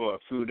in there for a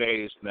few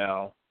days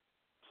now.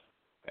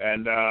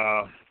 And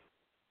I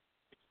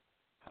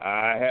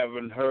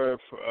haven't heard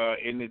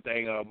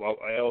anything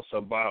else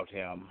about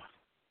him.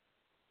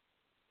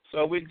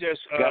 So we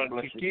just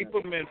keep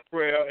him in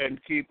prayer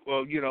and keep,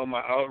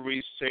 my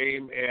outreach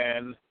team,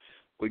 and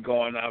we're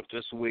going out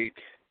this week.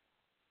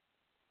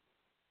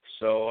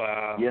 So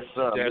yes,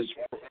 sir.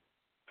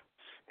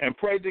 And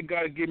pray that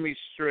God give me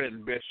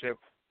strength, Bishop.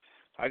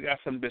 I got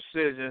some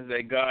decisions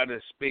that God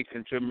is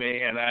speaking to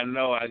me, and I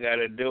know I got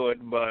to do it,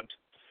 but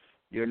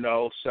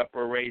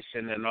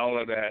separation and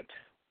all of that.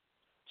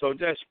 So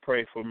just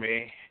pray for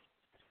me.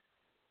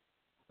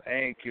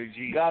 Thank you,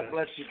 Jesus. God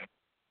bless you.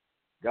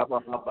 Yes,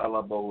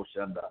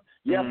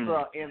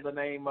 sir, in the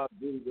name of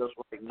Jesus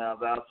right now,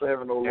 thou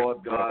servant, O Lord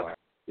God,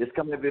 is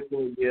coming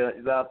before you,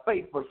 thou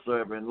faithful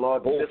servant,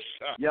 Lord. This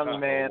young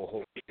man,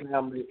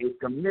 family is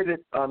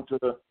committed unto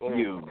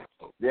you.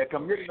 They're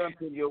committed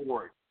unto your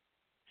work.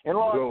 And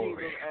Lord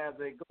Jesus, as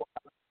they go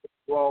out to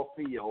the raw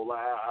field,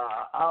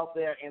 out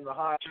there in the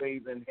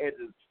highways and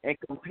hedges, and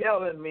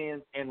compelling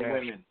men and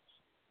women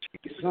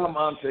to come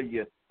unto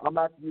you, I'm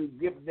about you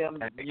give them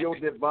your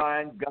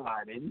divine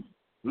guidance.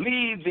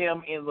 Lead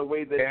them in the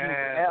way that you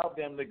have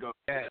them to go.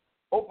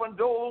 Open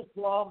doors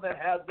for them that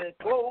have been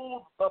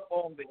closed up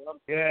on them.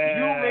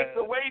 You make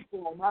the way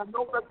for them. I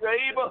know that you're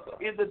able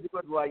to do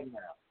it right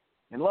now.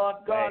 And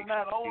Lord God,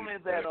 not only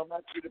that, I'm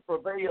asking you to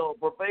prevail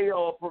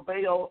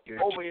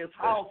over his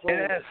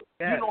household.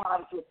 You know how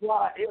to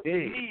supply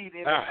every need in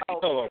his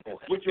household,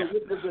 which is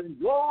in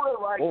glory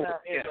right now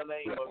in the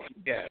name of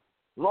Jesus.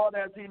 Lord,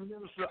 as he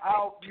ministers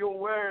out your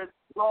word,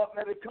 Lord,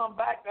 let it come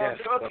back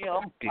unto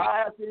him.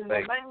 I ask in the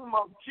name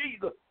of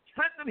Jesus,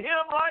 strengthen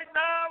him right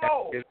now,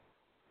 Lord.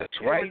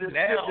 That's right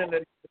now.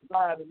 That he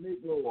desire to make,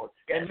 Lord,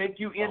 and make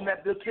you in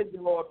that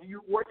decision, Lord.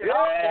 You work it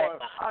out for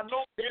him. I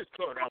know this,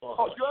 Lord.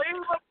 You're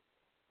able.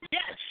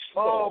 Yes.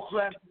 Oh,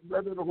 plant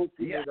let him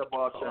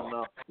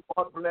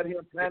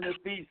plant his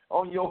feet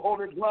on your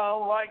holy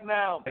ground right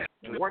now.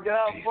 Work it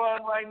out for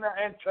him right now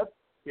and trust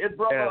his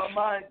brother of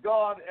mine,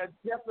 God, and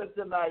Jesse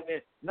tonight.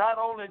 And not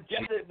only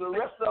Jesse, the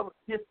rest of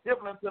his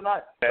siblings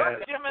tonight.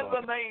 Touch him in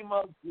the name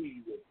of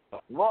Jesus.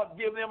 Lord,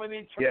 give them an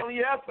eternal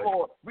yes,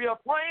 Lord. We are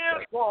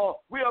praying, Lord,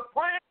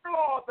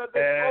 that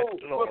they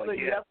go with the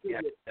yes to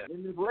you.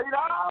 In this late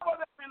hour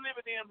that we're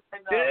living in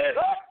right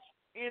now. Touch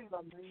in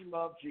the name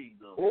of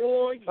Jesus.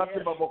 Oh, yes. Touch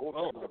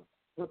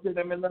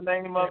them in the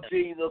name of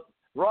Jesus.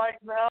 Right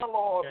now,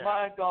 Lord,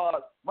 my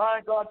God,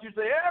 you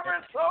say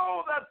every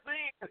soul that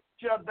sins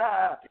shall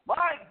die.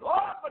 My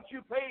God, but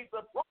you paid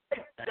the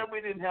price that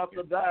we didn't have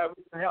to die.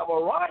 We can have a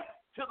right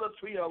to the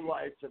tree of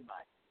life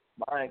tonight.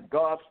 My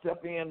God,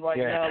 step in right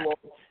now, Lord,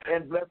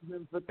 and bless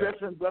him,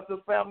 Christian, bless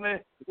his family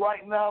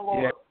right now,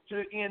 Lord,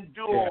 to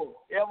endure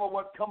ever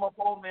what come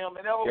upon them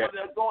and ever what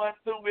they're going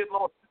through with,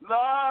 Lord.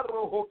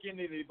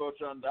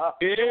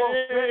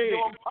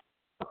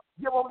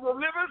 Give them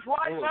deliverance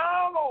right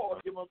now,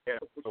 Lord. Give them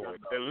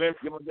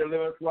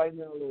deliverance right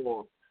now,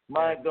 Lord.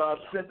 My God,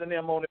 strengthen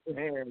them on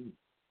every hand.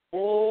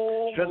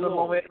 Strengthen them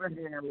on every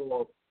hand,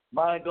 Lord.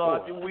 My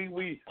God,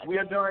 we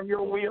are doing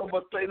your will,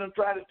 but Satan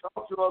try to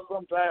talk to us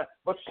sometimes.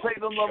 But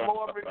Satan, the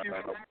Lord, rebuke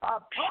him. I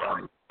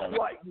come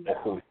right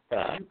now.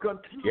 You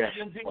continue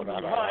in Jesus' my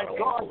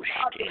God.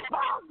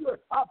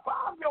 I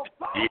found your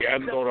thoughts.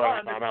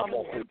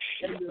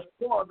 And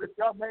destroy this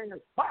young man.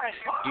 My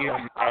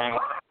God, I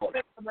found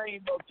in the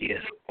name of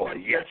Jesus.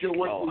 Let your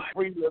word be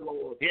free,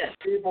 Lord. Yes.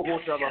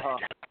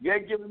 Yeah,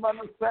 give him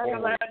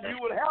understanding that you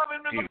would have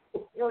him in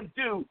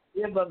do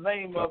in the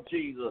name of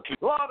Jesus.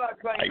 Lord, I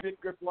claim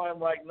victory for him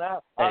right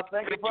now. I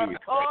thank you for him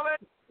calling,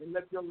 and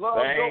let your love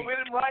go with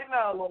him right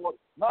now, Lord.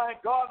 My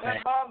God,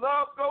 let my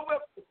love go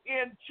with him.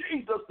 In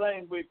Jesus'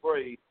 name we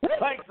pray.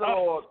 Thanks,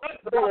 Lord.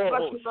 God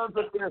bless you.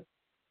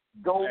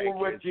 Go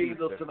with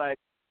Jesus tonight.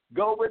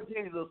 Go with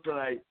Jesus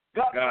tonight.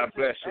 God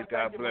bless you.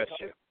 God bless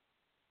you.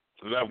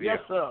 Love you. Yes,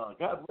 sir.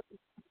 God bless you.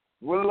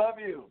 We love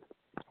you.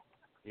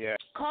 Yeah.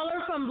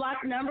 Caller from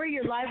block number,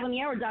 you're live on the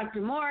air with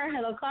Dr. Moore.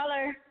 Hello,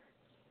 caller.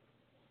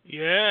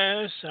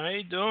 Yes, how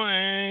you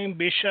doing,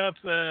 Bishop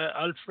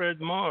Alfred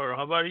Moore?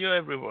 How are you,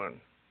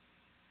 everyone?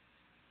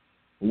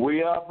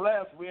 We are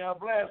blessed. We are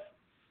blessed.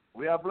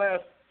 We are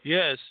blessed.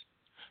 Yes.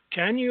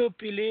 Can you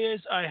please?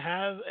 I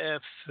have a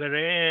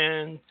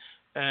friend.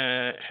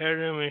 Her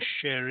name is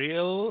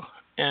Cheryl,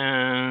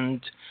 and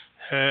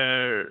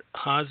her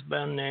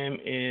husband name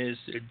is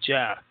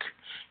Jack.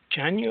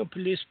 Can you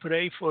please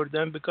pray for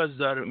them because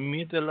they're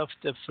middle of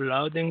the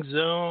flooding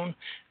zone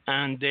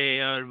and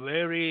they are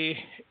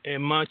very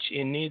much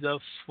in need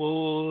of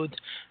food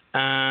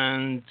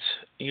and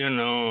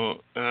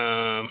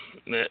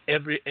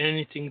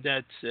anything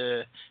that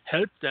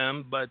help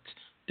them, but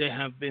they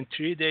have been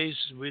 3 days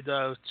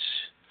without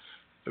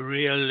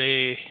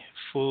really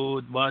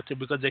food, water,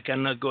 because they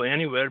cannot go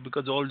anywhere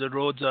because all the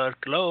roads are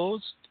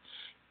closed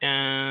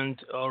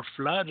and are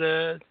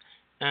flooded,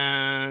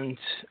 and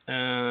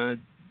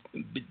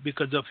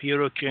because of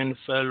Hurricane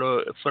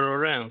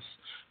Florence.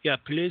 Yeah,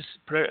 please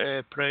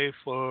pray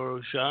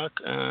for Cheryl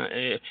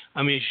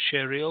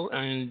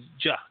and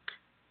Jack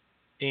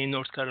in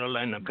North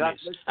Carolina,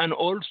 please, and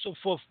also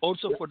for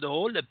the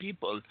whole the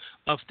people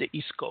of the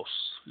East Coast.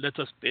 Let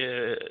us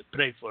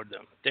pray for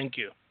them. Thank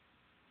you.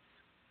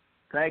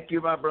 Thank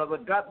you, my brother.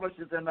 God bless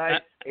you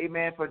tonight.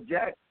 Amen. For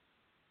Jack.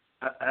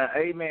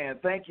 Amen.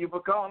 Thank you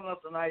for calling us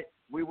tonight.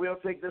 We will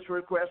take this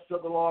request to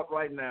the Lord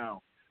right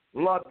now.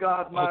 Lord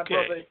God, my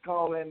brother is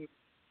calling.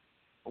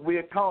 We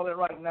are calling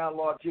right now,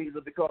 Lord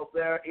Jesus, because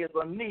there is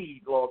a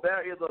need, Lord.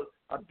 There is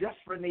a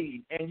desperate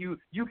need, and you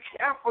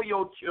care for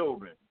your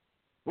children.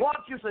 Lord,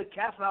 you say,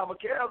 cast our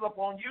cares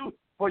upon you,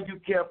 for you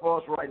care for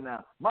us right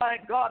now. My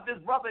God, this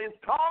brother is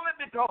calling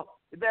because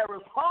there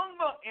is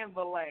hunger in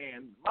the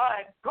land.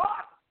 My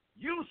God,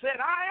 You said,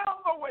 I am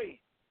the way.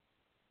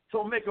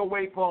 So make a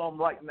way for them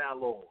right now,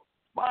 Lord.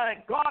 My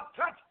God,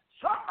 touch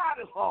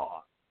somebody's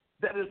heart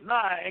that is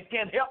nigh and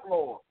can't help,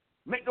 Lord.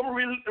 Make them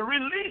release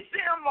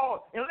them,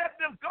 Lord, and let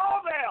them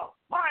go there.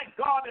 My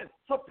God, and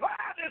supply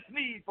this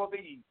need for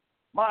thee.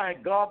 My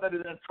God, that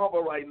is in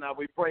trouble right now.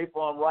 We pray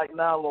for them right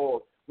now,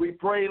 Lord. We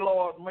pray,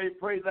 Lord, we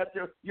pray that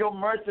your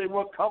mercy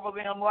will cover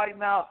them right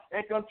now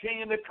and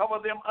continue to cover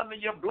them under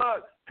your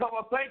blood.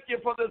 Cover, thank you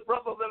for this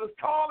brother that is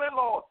calling,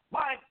 Lord.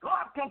 My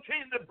God,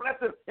 continue to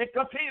bless him and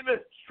continue to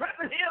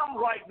strengthen him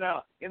right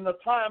now in the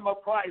time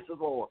of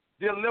crisis, Lord.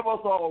 Deliver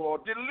us all,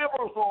 Lord.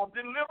 Deliver us all.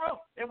 Deliver us,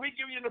 and we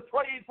give you the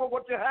praise for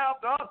what you have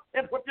done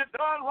and what you've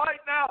done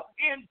right now.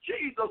 In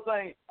Jesus'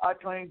 name, I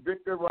claim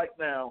victory right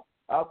now.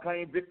 I'll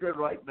claim victory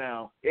right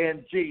now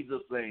in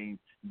Jesus' name.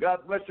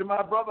 God bless you,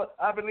 my brother.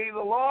 I believe the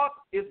Lord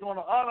is going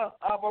to honor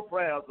our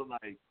prayers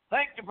tonight.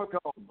 Thank you for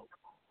calling.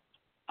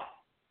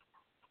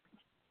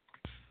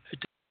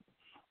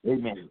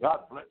 Amen.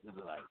 God bless you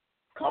tonight.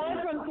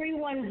 Caller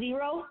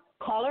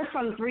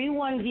from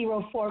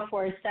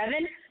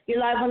 310-447. You're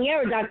live on the air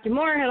with Dr.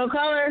 Moore. Hello,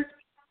 caller.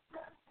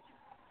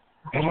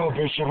 Hello,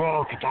 Bishop.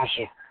 Hello,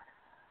 Katasha.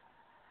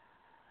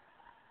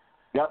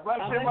 God bless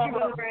you, my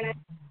brother.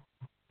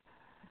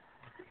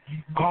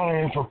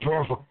 Calling in for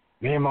prayer for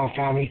me and my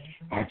family,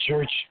 my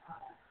church,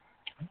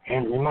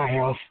 and my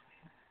health.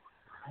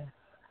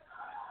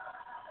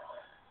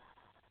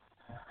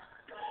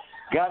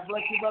 God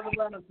bless you, Brother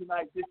Vernon,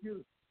 tonight. Did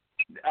you,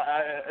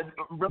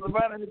 Brother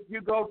Vernon, if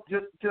you go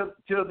to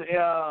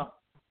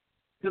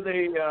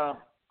the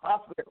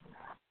hospital,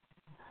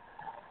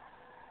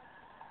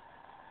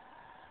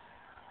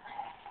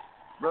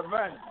 Brother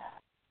Vernon.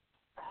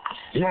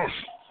 Yes.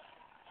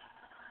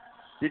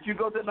 Did you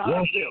go to the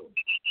hospital?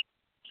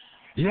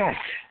 Yes.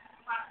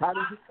 How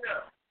did you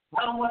feel?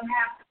 Tell them what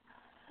happened.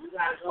 You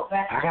gotta go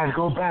back. I got to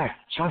go back.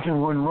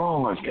 Something went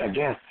wrong, I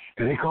guess.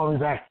 Because they called me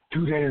back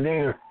 2 days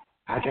later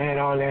after I had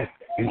all that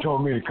and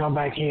told me to come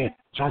back in.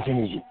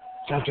 Something is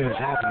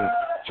happening.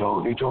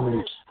 So they told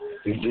me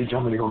they're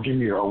going to give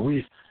me a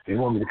week. They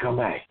want me to come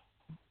back.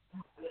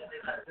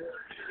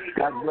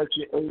 God bless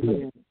you.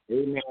 Amen.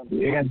 Amen.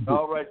 They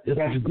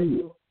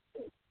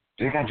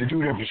got to do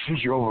their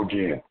procedure over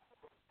again.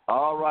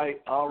 All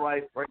right.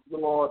 Praise the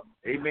Lord.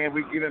 Amen.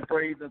 We give him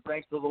praise and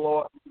thanks to the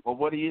Lord for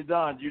what he has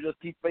done. You just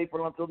keep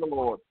faithful unto the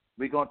Lord.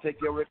 We're going to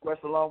take your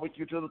request along with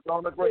you to the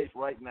throne of grace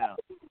right now.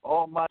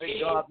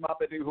 Almighty God, my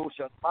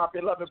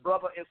beloved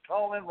brother is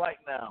calling right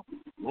now.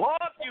 Lord,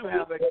 you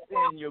have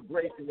extended your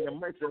grace and your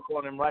mercy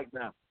upon him right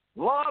now.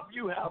 Lord,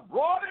 you have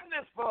brought him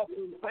this far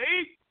through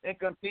faith and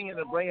continue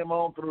to bring him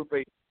on through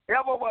faith.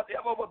 Whatever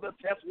what the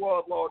test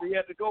was, Lord, he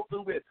had to go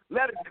through it.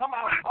 Let it come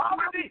out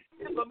poverty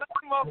in the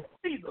name of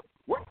Jesus.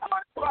 We're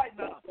on it right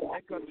now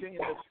and continue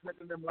to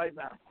strengthen them right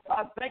now.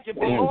 I thank you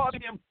for Lord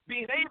him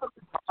being able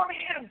to come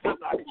in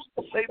tonight.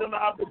 Satan,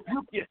 I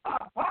rebuke you. I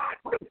bind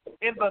you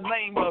in the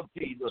name of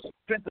Jesus.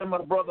 Strengthen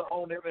my brother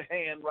on every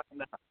hand right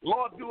now.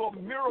 Lord, do a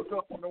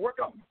miracle for him. Work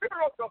a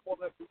miracle for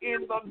them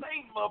in the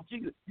name of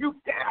Jesus. You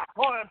care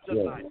for him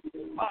tonight.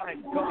 My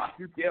God,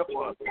 you care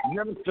for us.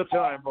 Minister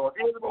time, Lord.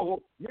 You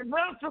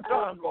minister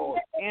time, Lord.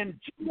 In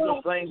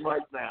Jesus' name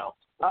right now.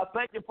 I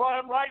thank you for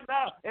him right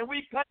now, and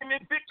we claim in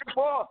victory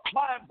for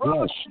my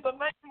brother in the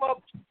name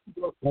of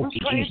Jesus. We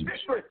claim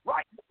victory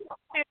right now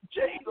in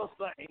Jesus'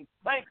 name.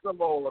 Thank the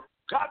Lord.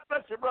 God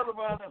bless you, Brother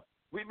Vernon.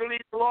 We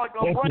believe the Lord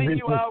going to bring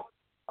you out.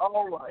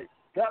 All right.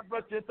 God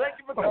bless you. Thank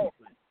you for calling.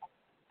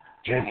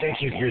 Yeah,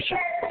 thank you, Bishop.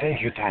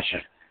 Thank you,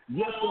 Tasha.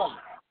 Yes, sir.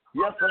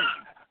 Yes, sir.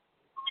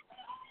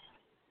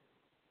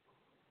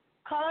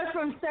 Caller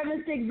from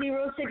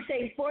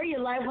 760-684. You're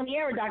live on the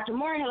air with Dr.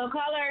 Moore. Hello,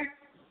 caller.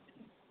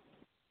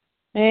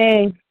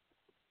 Hey.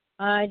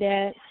 Hi,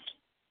 Dad.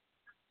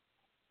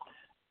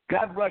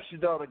 God bless you,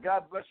 daughter.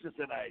 God bless you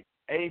tonight.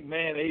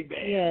 Amen.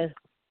 Amen. Yes.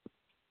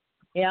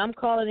 Yeah, I'm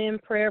calling in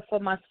prayer for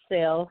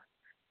myself.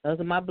 Because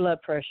of my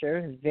blood pressure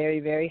is very,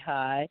 very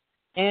high.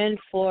 And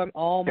for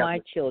all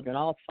my children,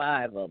 all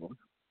 5 of them.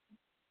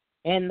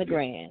 And the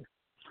grand.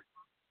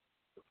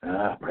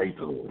 Praise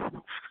the Lord.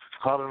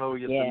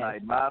 Hallelujah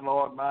tonight. My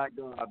Lord, my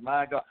God,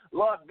 my God.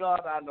 Lord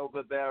God, I know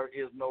that there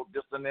is no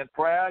distance in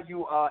prayer.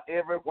 You are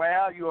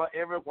everywhere. You are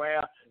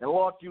everywhere. And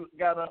Lord, you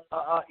got an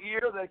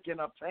ear that can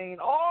obtain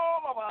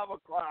all of our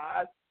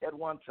cries at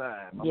one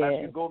time. I'm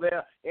going to go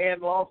there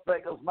in Las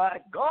Vegas, my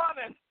God,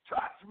 and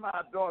touch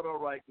my daughter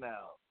right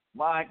now.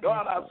 My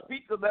God, I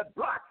speak to that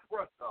blood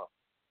pressure.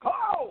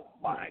 Oh,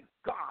 my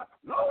God.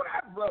 Lower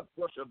that blood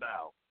pressure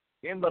down.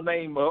 In the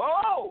name of,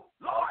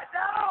 lower it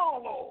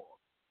down, Lord.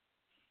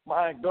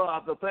 My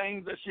God, the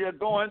things that she is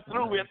going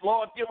through it,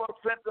 Lord, give her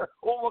strength to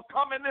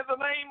overcome it in the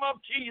name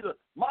of Jesus.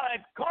 My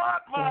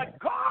God, my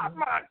God,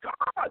 my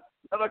God.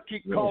 Let her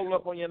keep calling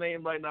up on your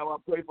name right now. I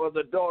pray for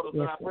the daughters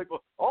and I pray for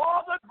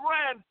all the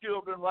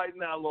grandchildren right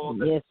now, Lord.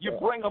 That you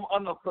bring them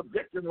under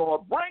subjection,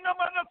 Lord. Bring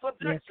them under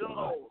subjection,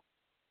 Lord.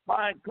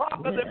 My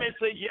God, that they may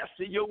say yes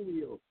to your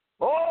will.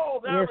 Oh,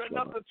 there is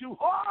nothing too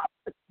hard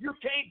you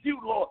can't do,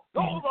 Lord.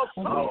 Those are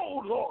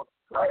souls, Lord.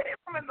 Save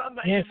them in the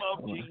name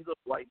of Jesus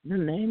right now.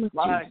 In the name of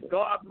my Jesus.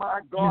 God,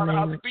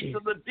 I speak to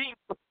the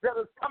demons that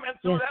is coming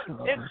through Yes, that.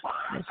 Lord. It's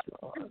fine.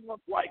 Jesus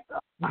right now.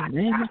 In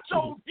the name of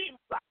those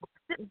demons out.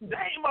 In the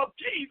name of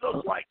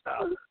Jesus right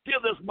now.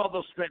 Give this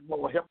mother strength,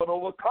 Lord. Help it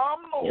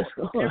overcome, Lord. Yes,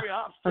 Lord. Every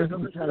obstacle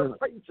that you're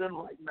facing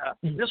right now.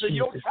 This is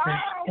your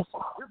child. Yes,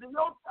 This is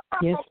your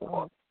child. Yes,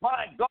 Lord.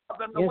 My God,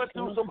 that Yes, went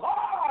through Lord. some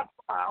hard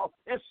trials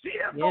and still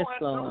Yes,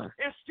 going Lord.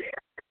 through and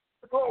still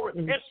glory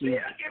In and still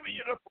Jesus. giving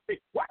you the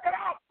praise. Work it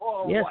out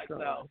for them Yes, right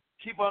Lord. now.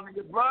 Keep under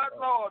your blood,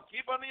 Lord.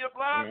 Keep under your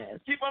blood. Yes.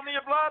 Keep under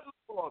your blood,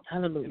 Lord.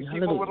 Hallelujah. And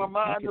Hallelujah. people with a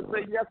mind Thank to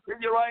you, say yes to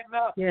you right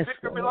now. Yes,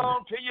 Victory Lord.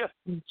 belongs to you.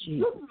 In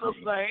Jesus'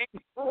 Jesus' name.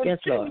 In Yes,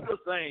 Lord.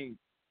 Jesus' name.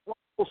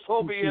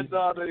 So be it Jesus.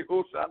 done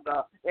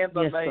in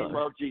the Yes, name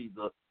Lord. of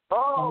Jesus.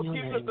 Oh, In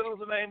keep your this name. in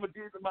the name of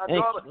Jesus, my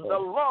Thank daughter. you, The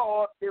Lord.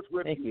 Lord is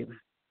with Thank you. you.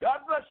 God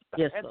bless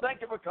you. Yes, and Lord.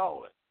 thank you for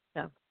calling.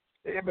 Yeah.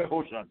 Amen.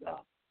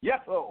 Yes,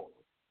 Lord.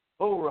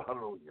 Oh,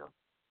 hallelujah.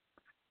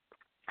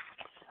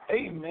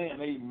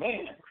 Amen.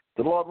 Amen.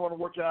 The Lord want to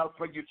work it out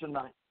for you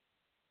tonight.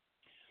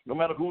 No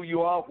matter who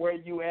you are, where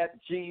you at,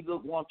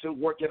 Jesus wants to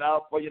work it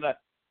out for you tonight.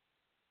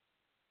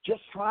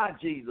 Just try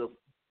Jesus.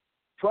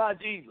 Try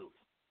Jesus.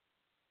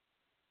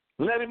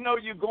 Let him know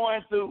you're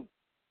going through.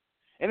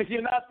 And if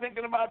you're not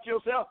thinking about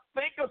yourself,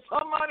 think of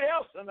somebody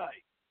else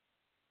tonight.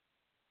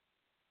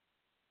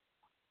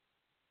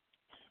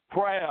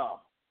 Prayer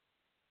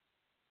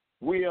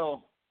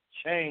will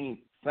change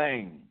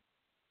things.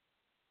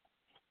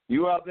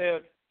 You out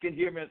there can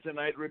hear me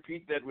tonight.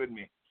 Repeat that with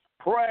me.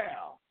 Prayer,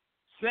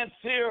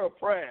 sincere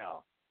prayer,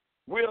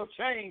 will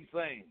change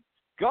things.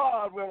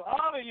 God will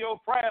honor your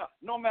prayer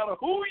no matter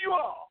who you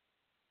are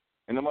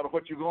and no matter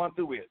what you're going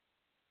through with.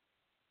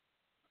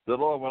 The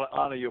Lord will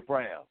honor your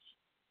prayers.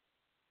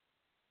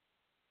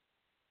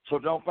 So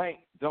don't faint.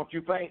 Don't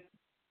you faint.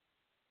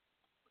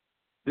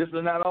 This is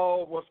not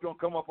all what's going to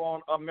come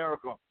upon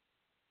America.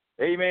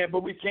 Amen.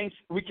 But we can't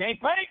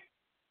faint.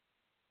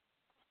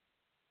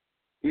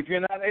 If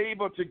you're not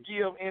able to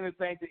give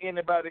anything to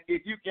anybody,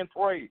 if you can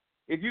pray,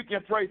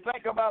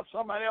 think about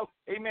somebody else,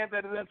 amen,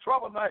 that is in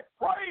trouble tonight.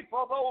 Pray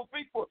for those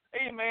people,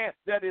 amen,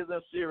 that is in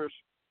serious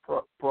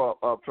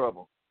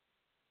trouble.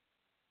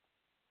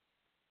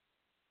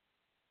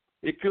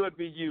 It could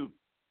be you.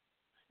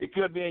 It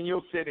could be in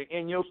your city,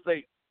 in your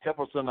state. Help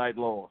us tonight,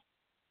 Lord.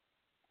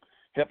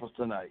 Help us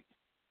tonight.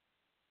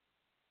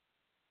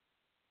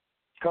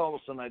 Call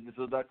us tonight. This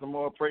is Dr.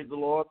 Moore. Praise the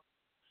Lord.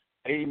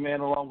 Amen.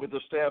 Along with the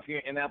staff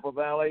here in Apple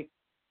Valley.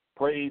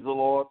 Praise the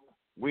Lord.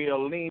 We are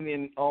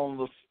leaning on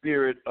the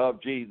Spirit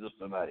of Jesus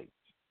tonight.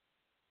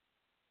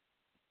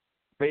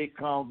 Faith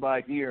comes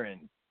by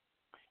hearing,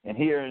 and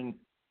hearing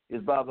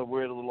is by the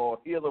word of the Lord.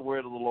 Hear the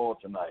word of the Lord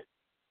tonight.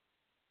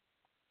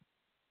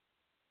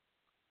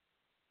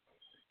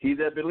 He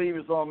that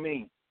believeth on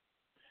me,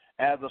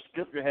 as the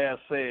scripture has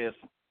says,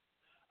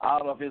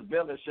 out of his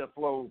belly shall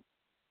flow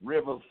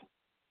rivers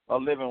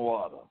of living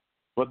water.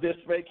 But this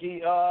spake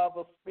he of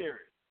the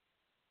Spirit,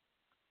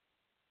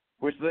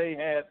 which they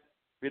had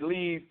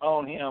believed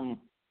on him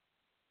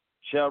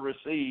shall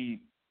receive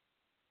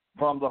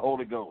from the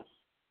Holy Ghost.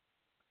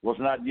 Was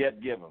not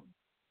yet given,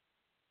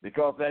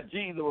 because that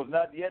Jesus was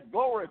not yet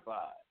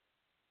glorified.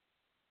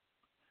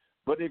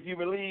 But if you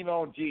believe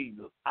on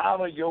Jesus,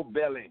 out of your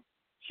belly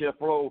shall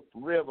flow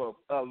rivers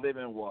of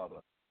living water.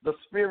 The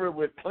Spirit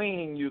will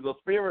clean you. The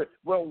Spirit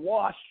will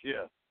wash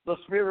you. The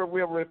Spirit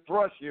will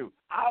refresh you.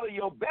 Out of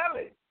your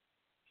belly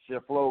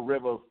shall flow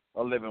rivers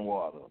of living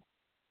water.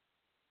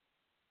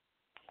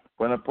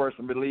 When a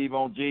person believes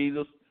on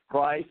Jesus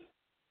Christ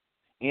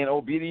in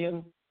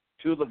obedience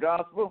to the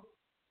gospel,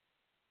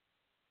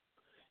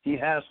 he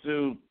has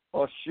to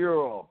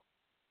assure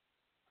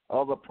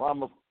of the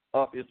promise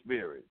of his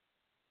Spirit.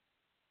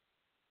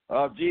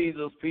 Of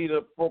Jesus,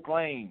 Peter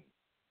proclaimed,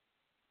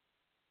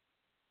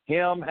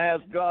 him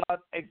has God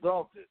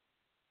exalted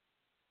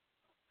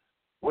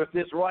with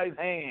his right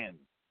hand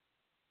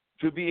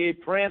to be a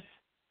prince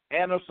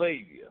and a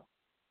savior,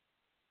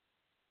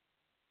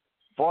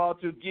 for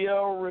to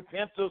give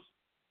repentance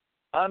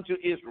unto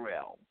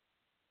Israel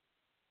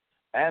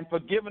and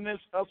forgiveness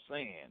of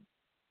sin,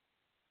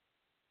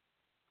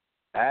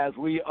 as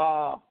we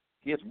are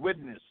his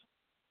witness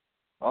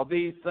of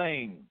these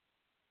things.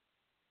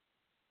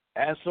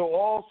 And so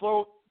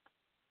also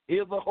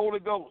is the Holy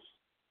Ghost,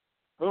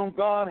 whom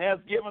God has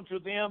given to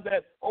them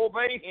that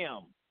obey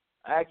him.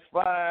 Acts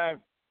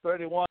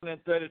 5:31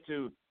 and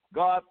 32.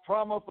 God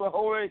promised the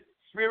Holy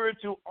Spirit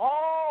to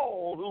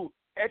all who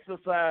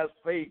exercise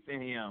faith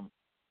in him.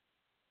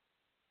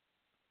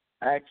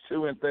 Acts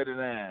 2 and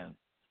 39.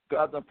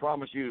 God has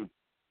promised you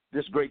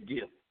this great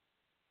gift.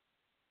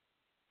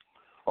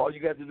 All you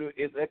got to do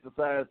is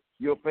exercise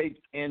your faith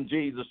in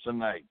Jesus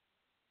tonight.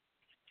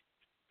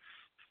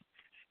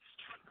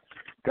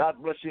 God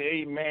bless you.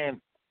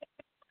 Amen.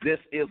 This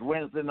is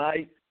Wednesday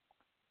night.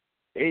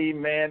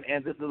 Amen.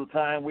 And this is the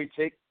time we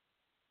take,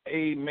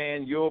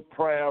 amen, your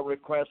prayer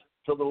request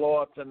to the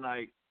Lord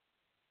tonight.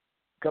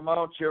 Come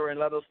on, children,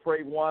 let us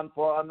pray one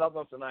for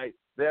another tonight.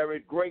 There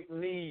is great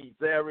needs.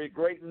 There is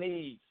great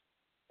needs.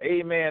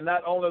 Amen.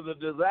 Not only the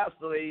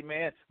disaster,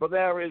 amen, but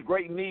there is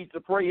great need to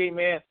pray,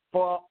 amen,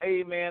 for,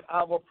 amen,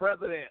 our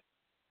president.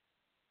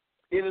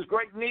 It is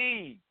great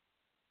need.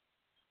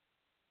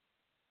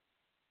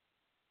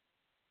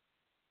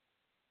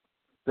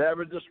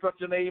 There is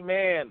destruction,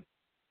 amen,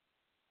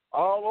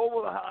 all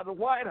over the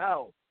White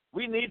House.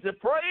 We need to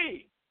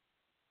pray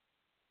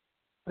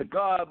that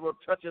God will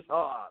touch his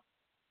heart.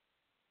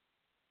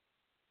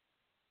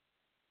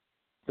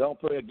 Don't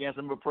pray against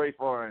him, but pray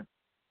for him,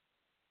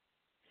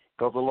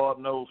 because the Lord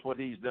knows what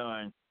he's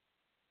doing.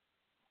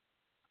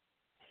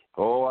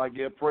 Oh, I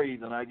give praise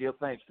and I give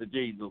thanks to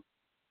Jesus.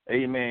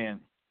 Amen.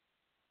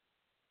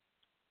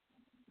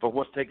 For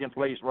what's taking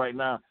place right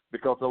now,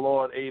 because the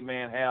Lord,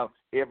 amen, have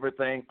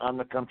everything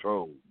under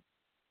control.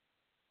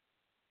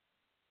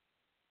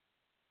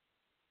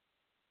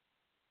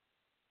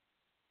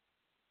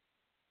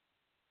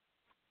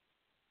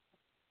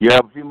 You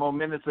have a few more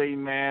minutes,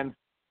 amen,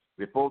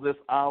 before this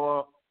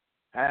hour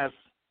has,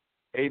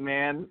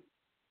 amen,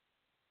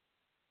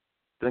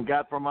 been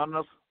got from under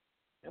us.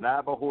 And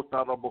I'm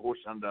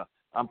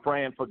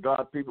praying for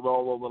God's people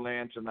all over the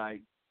land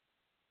tonight.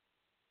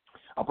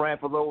 I'm praying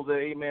for those that,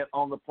 amen,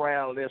 on the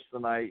prayer list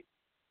tonight.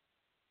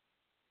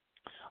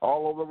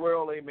 All over the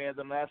world, amen,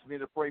 that ask me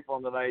to pray for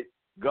them tonight.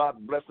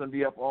 God bless and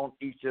be upon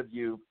each of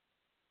you.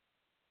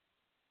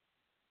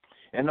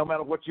 And no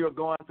matter what you're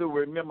going through,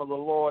 remember the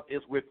Lord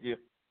is with you.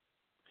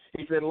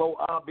 He said, lo,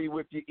 I'll be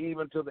with you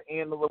even to the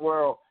end of the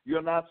world.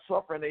 You're not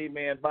suffering,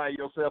 amen, by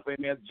yourself,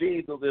 amen.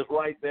 Jesus is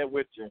right there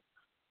with you.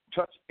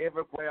 Touch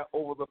everywhere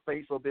over the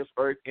face of this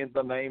earth in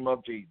the name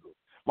of Jesus.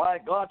 My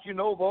God, you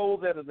know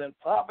those that are in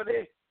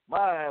poverty,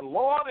 my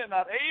Lord, and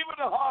not able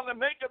to hardly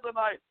make it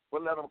tonight,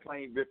 but let them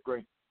claim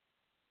victory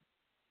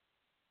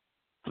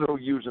through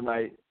you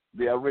tonight.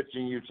 They are rich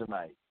in you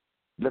tonight.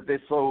 Let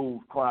their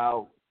souls cry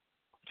out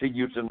to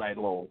you tonight,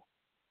 Lord.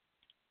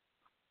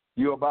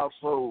 You're about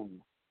souls.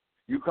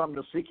 You come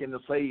to seek and to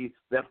save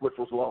that which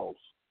was lost.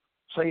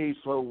 Save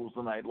souls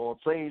tonight, Lord.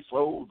 Save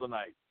souls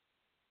tonight.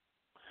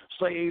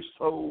 Save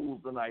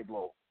souls tonight,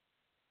 Lord.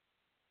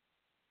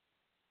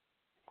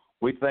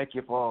 We thank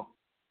you for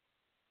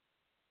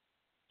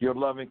your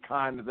loving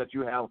kindness that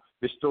you have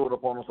bestowed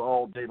upon us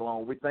all day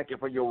long. We thank you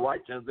for your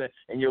righteousness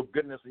and your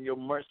goodness and your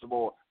mercy,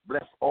 Lord.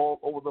 Bless all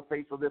over the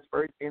face of this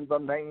earth in the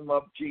name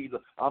of Jesus.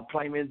 I'm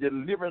claiming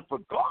deliverance for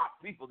God's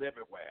people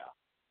everywhere.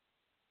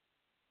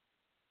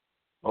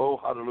 Oh,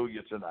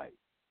 hallelujah tonight.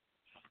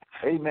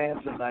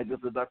 Amen tonight. This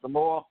is Dr.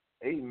 Moore.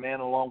 Amen,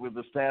 along with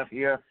the staff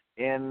here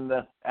in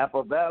the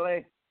Apple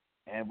Valley.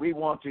 And we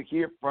want to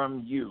hear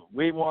from you.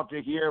 We want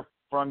to hear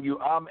from you.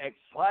 I'm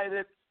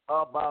excited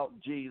about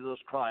Jesus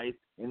Christ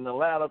in the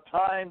latter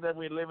time that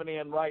we're living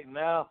in right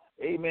now.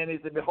 Amen. He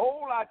said,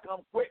 behold, I come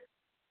quick,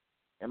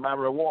 and my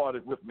reward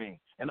is with me.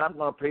 And I'm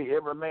going to pay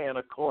every man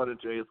according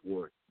to his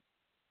work.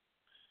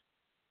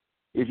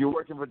 If you're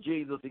working for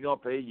Jesus, he's going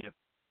to pay you.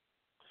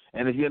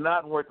 And if you're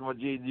not working for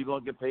Jesus, you're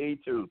going to get paid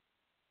too.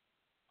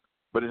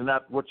 But it's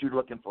not what you're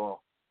looking for.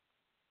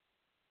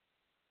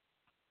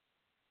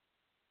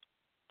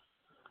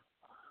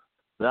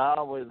 The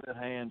hour is at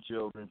hand,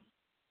 children.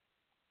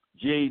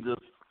 Jesus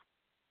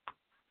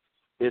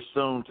is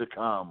soon to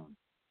come.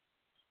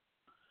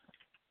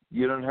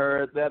 You done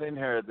heard that and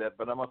heard that,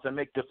 but I'm going to say,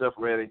 make yourself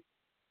ready.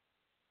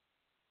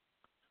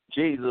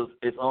 Jesus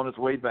is on his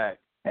way back,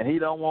 and he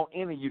don't want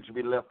any of you to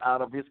be left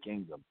out of his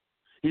kingdom.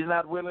 He's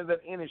not willing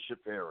that any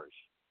should perish,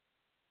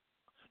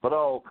 but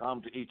all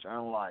come to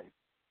eternal life.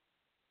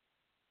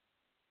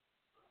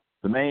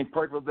 The main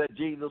purpose that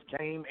Jesus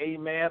came,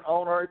 amen,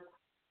 on earth,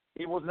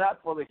 it was not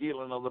for the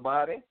healing of the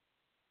body,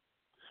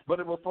 but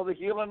it was for the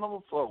healing of the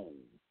soul.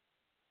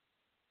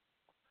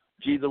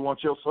 Jesus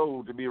wants your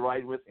soul to be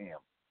right with him.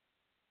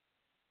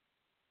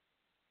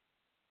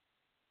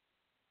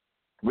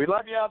 We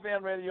love you out there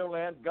in Radio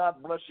Land.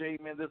 God bless you,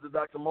 amen. This is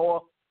Dr.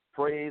 Moore.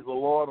 Praise the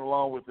Lord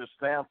along with the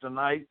staff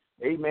tonight.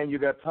 Amen. You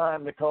got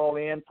time to call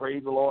in,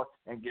 praise the Lord,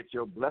 and get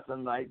your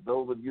blessing night.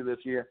 Those of you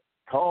that's here,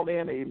 call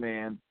in,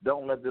 amen.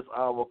 Don't let this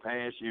hour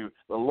pass you.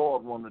 The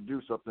Lord wants to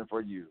do something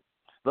for you.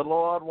 The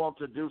Lord wants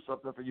to do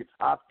something for you.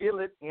 I feel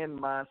it in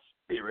my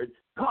spirit.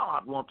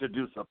 God wants to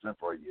do something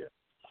for you.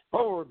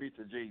 Glory be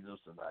to Jesus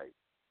tonight.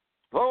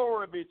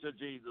 Glory be to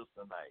Jesus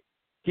tonight.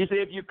 He said,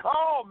 if you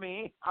call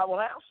me, I will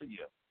answer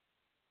you.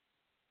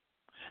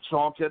 So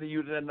I'm telling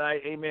you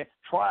tonight, amen,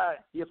 try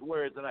his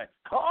word tonight.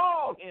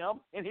 Call him,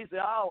 and he said,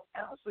 I'll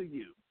answer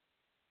you.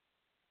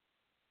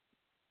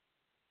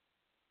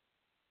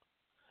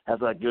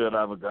 That's how good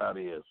our God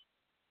is.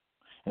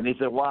 And he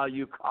said, while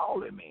you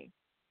calling me,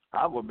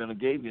 I would have been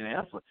gave you an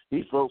answer.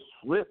 He's so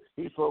swift.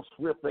 He's so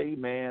swift,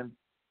 amen.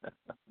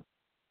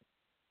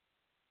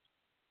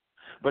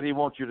 But he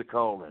wants you to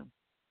call him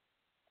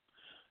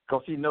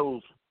because he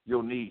knows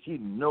your needs. He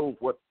knows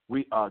what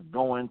we are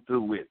going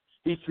through with.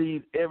 He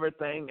sees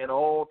everything at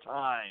all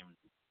times.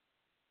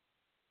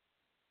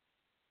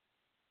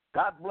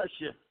 God bless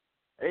you.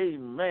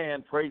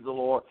 Amen. Praise the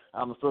Lord.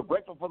 I'm so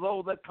grateful for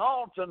those that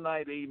called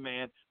tonight,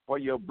 amen, for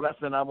your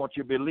blessing. I want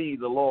you to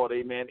believe the Lord,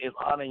 amen, is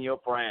honoring your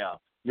prayer.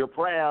 your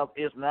prayers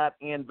is not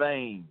in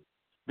vain.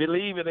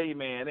 Believe it,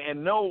 amen,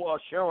 and know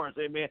assurance,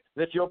 amen,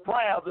 that your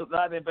prayers is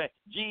not in vain.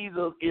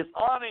 Jesus is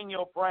honoring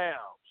your prayers,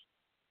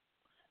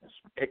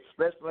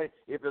 especially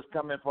if it's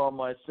coming from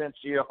a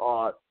sincere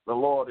heart. The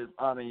Lord is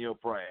honoring your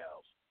prayers.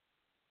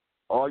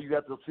 All you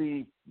got to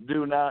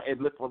do now is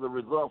look for the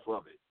results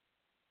of it.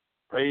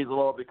 Praise the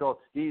Lord, because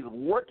he's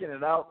working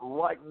it out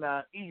right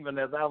now, even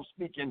as I'm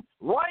speaking.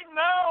 Right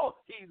now,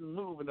 he's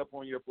moving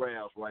upon your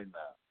prayers right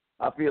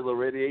now. I feel the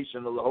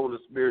radiation of the Holy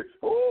Spirit.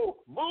 Oh,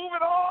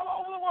 moving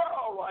all over the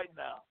world right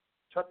now.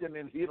 Touching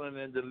and healing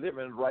and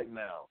delivering right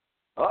now.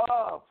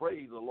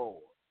 Praise the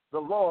Lord. The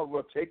Lord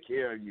will take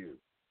care of you.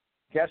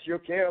 Cast your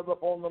cares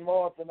upon the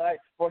Lord tonight,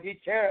 for he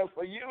cares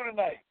for you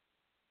tonight.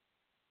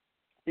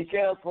 He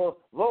cares for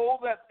those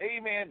that,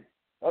 amen,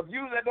 of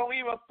you that don't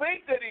even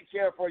think that he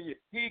cares for you.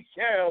 He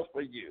cares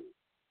for you.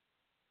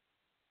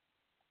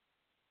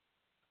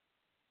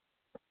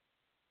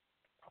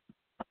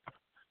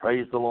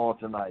 Praise the Lord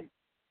tonight.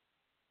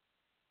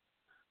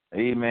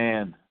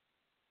 Amen.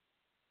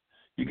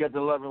 You got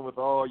to love him with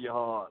all your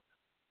heart,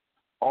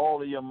 all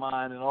of your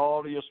mind, and all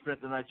of your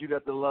strength tonight. You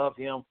got to love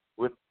him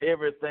with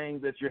everything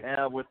that you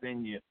have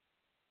within you.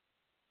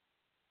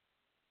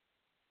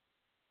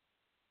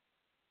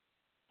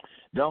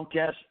 Don't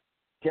cast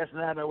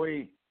not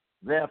away,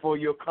 therefore,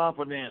 your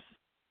confidence,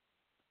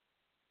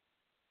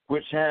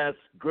 which has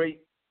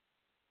great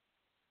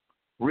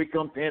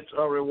recompense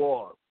or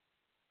reward.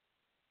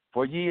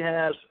 For ye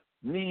has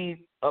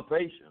need of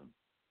patience,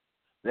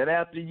 that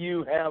after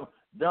you have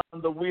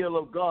done the will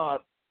of God,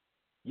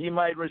 ye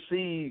might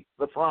receive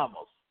the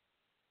promise.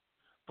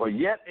 For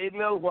yet a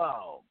little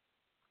while,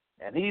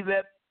 and he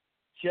that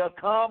shall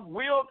come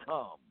will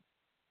come,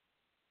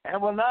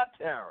 and will not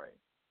tarry.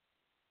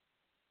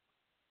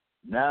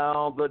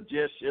 Now the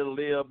just shall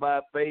live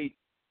by faith.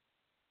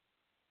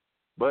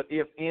 But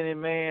if any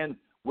man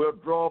will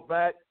draw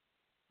back,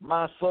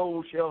 my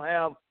soul shall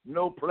have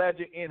no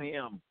pleasure in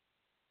him.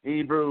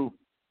 Hebrew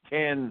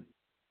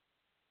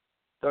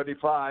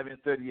 10:35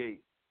 and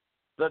 38.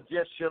 The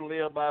just shall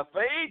live by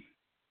faith.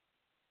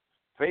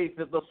 Faith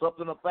is the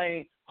substance of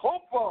things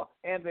hoped for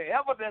and the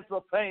evidence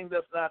of things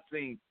that's not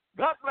seen.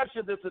 God bless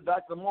you. This is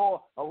Dr.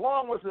 Moore,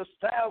 along with his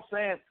staff,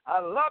 saying, I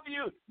love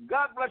you.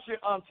 God bless you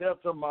until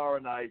tomorrow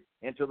night.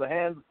 Into the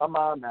hands of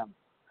our members.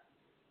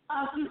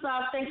 Awesome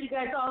sauce. Thank you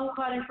guys all who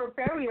called in for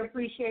prayer. We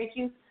appreciate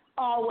you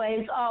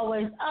always,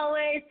 always,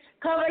 always.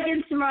 Come back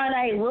in tomorrow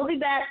night. We'll be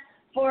back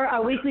for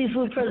our weekly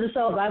Food for the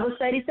Soul Bible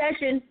study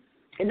session.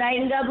 Good night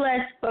and God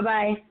bless.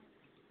 Bye-bye.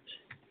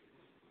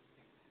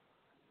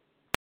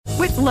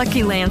 With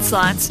Lucky Land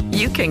Slots,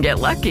 you can get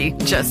lucky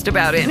just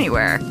about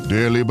anywhere.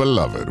 Dearly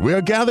beloved, we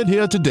are gathered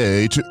here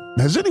today to...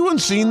 Has anyone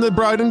seen the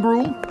bride and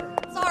groom?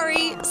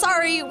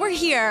 Sorry, we're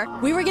here.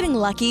 We were getting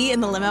lucky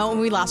in the limo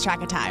and we lost track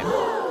of time.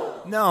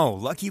 No,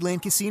 Lucky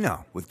Land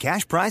Casino, with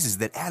cash prizes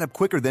that add up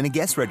quicker than a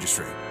guest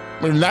registry.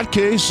 In that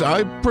case,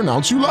 I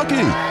pronounce you lucky.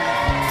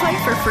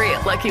 Play for free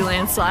at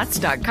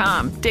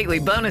LuckyLandSlots.com. Daily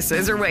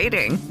bonuses are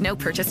waiting. No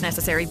purchase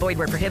necessary. Void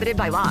where prohibited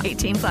by law.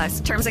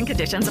 18+. Terms and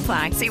conditions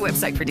apply. See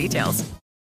website for details.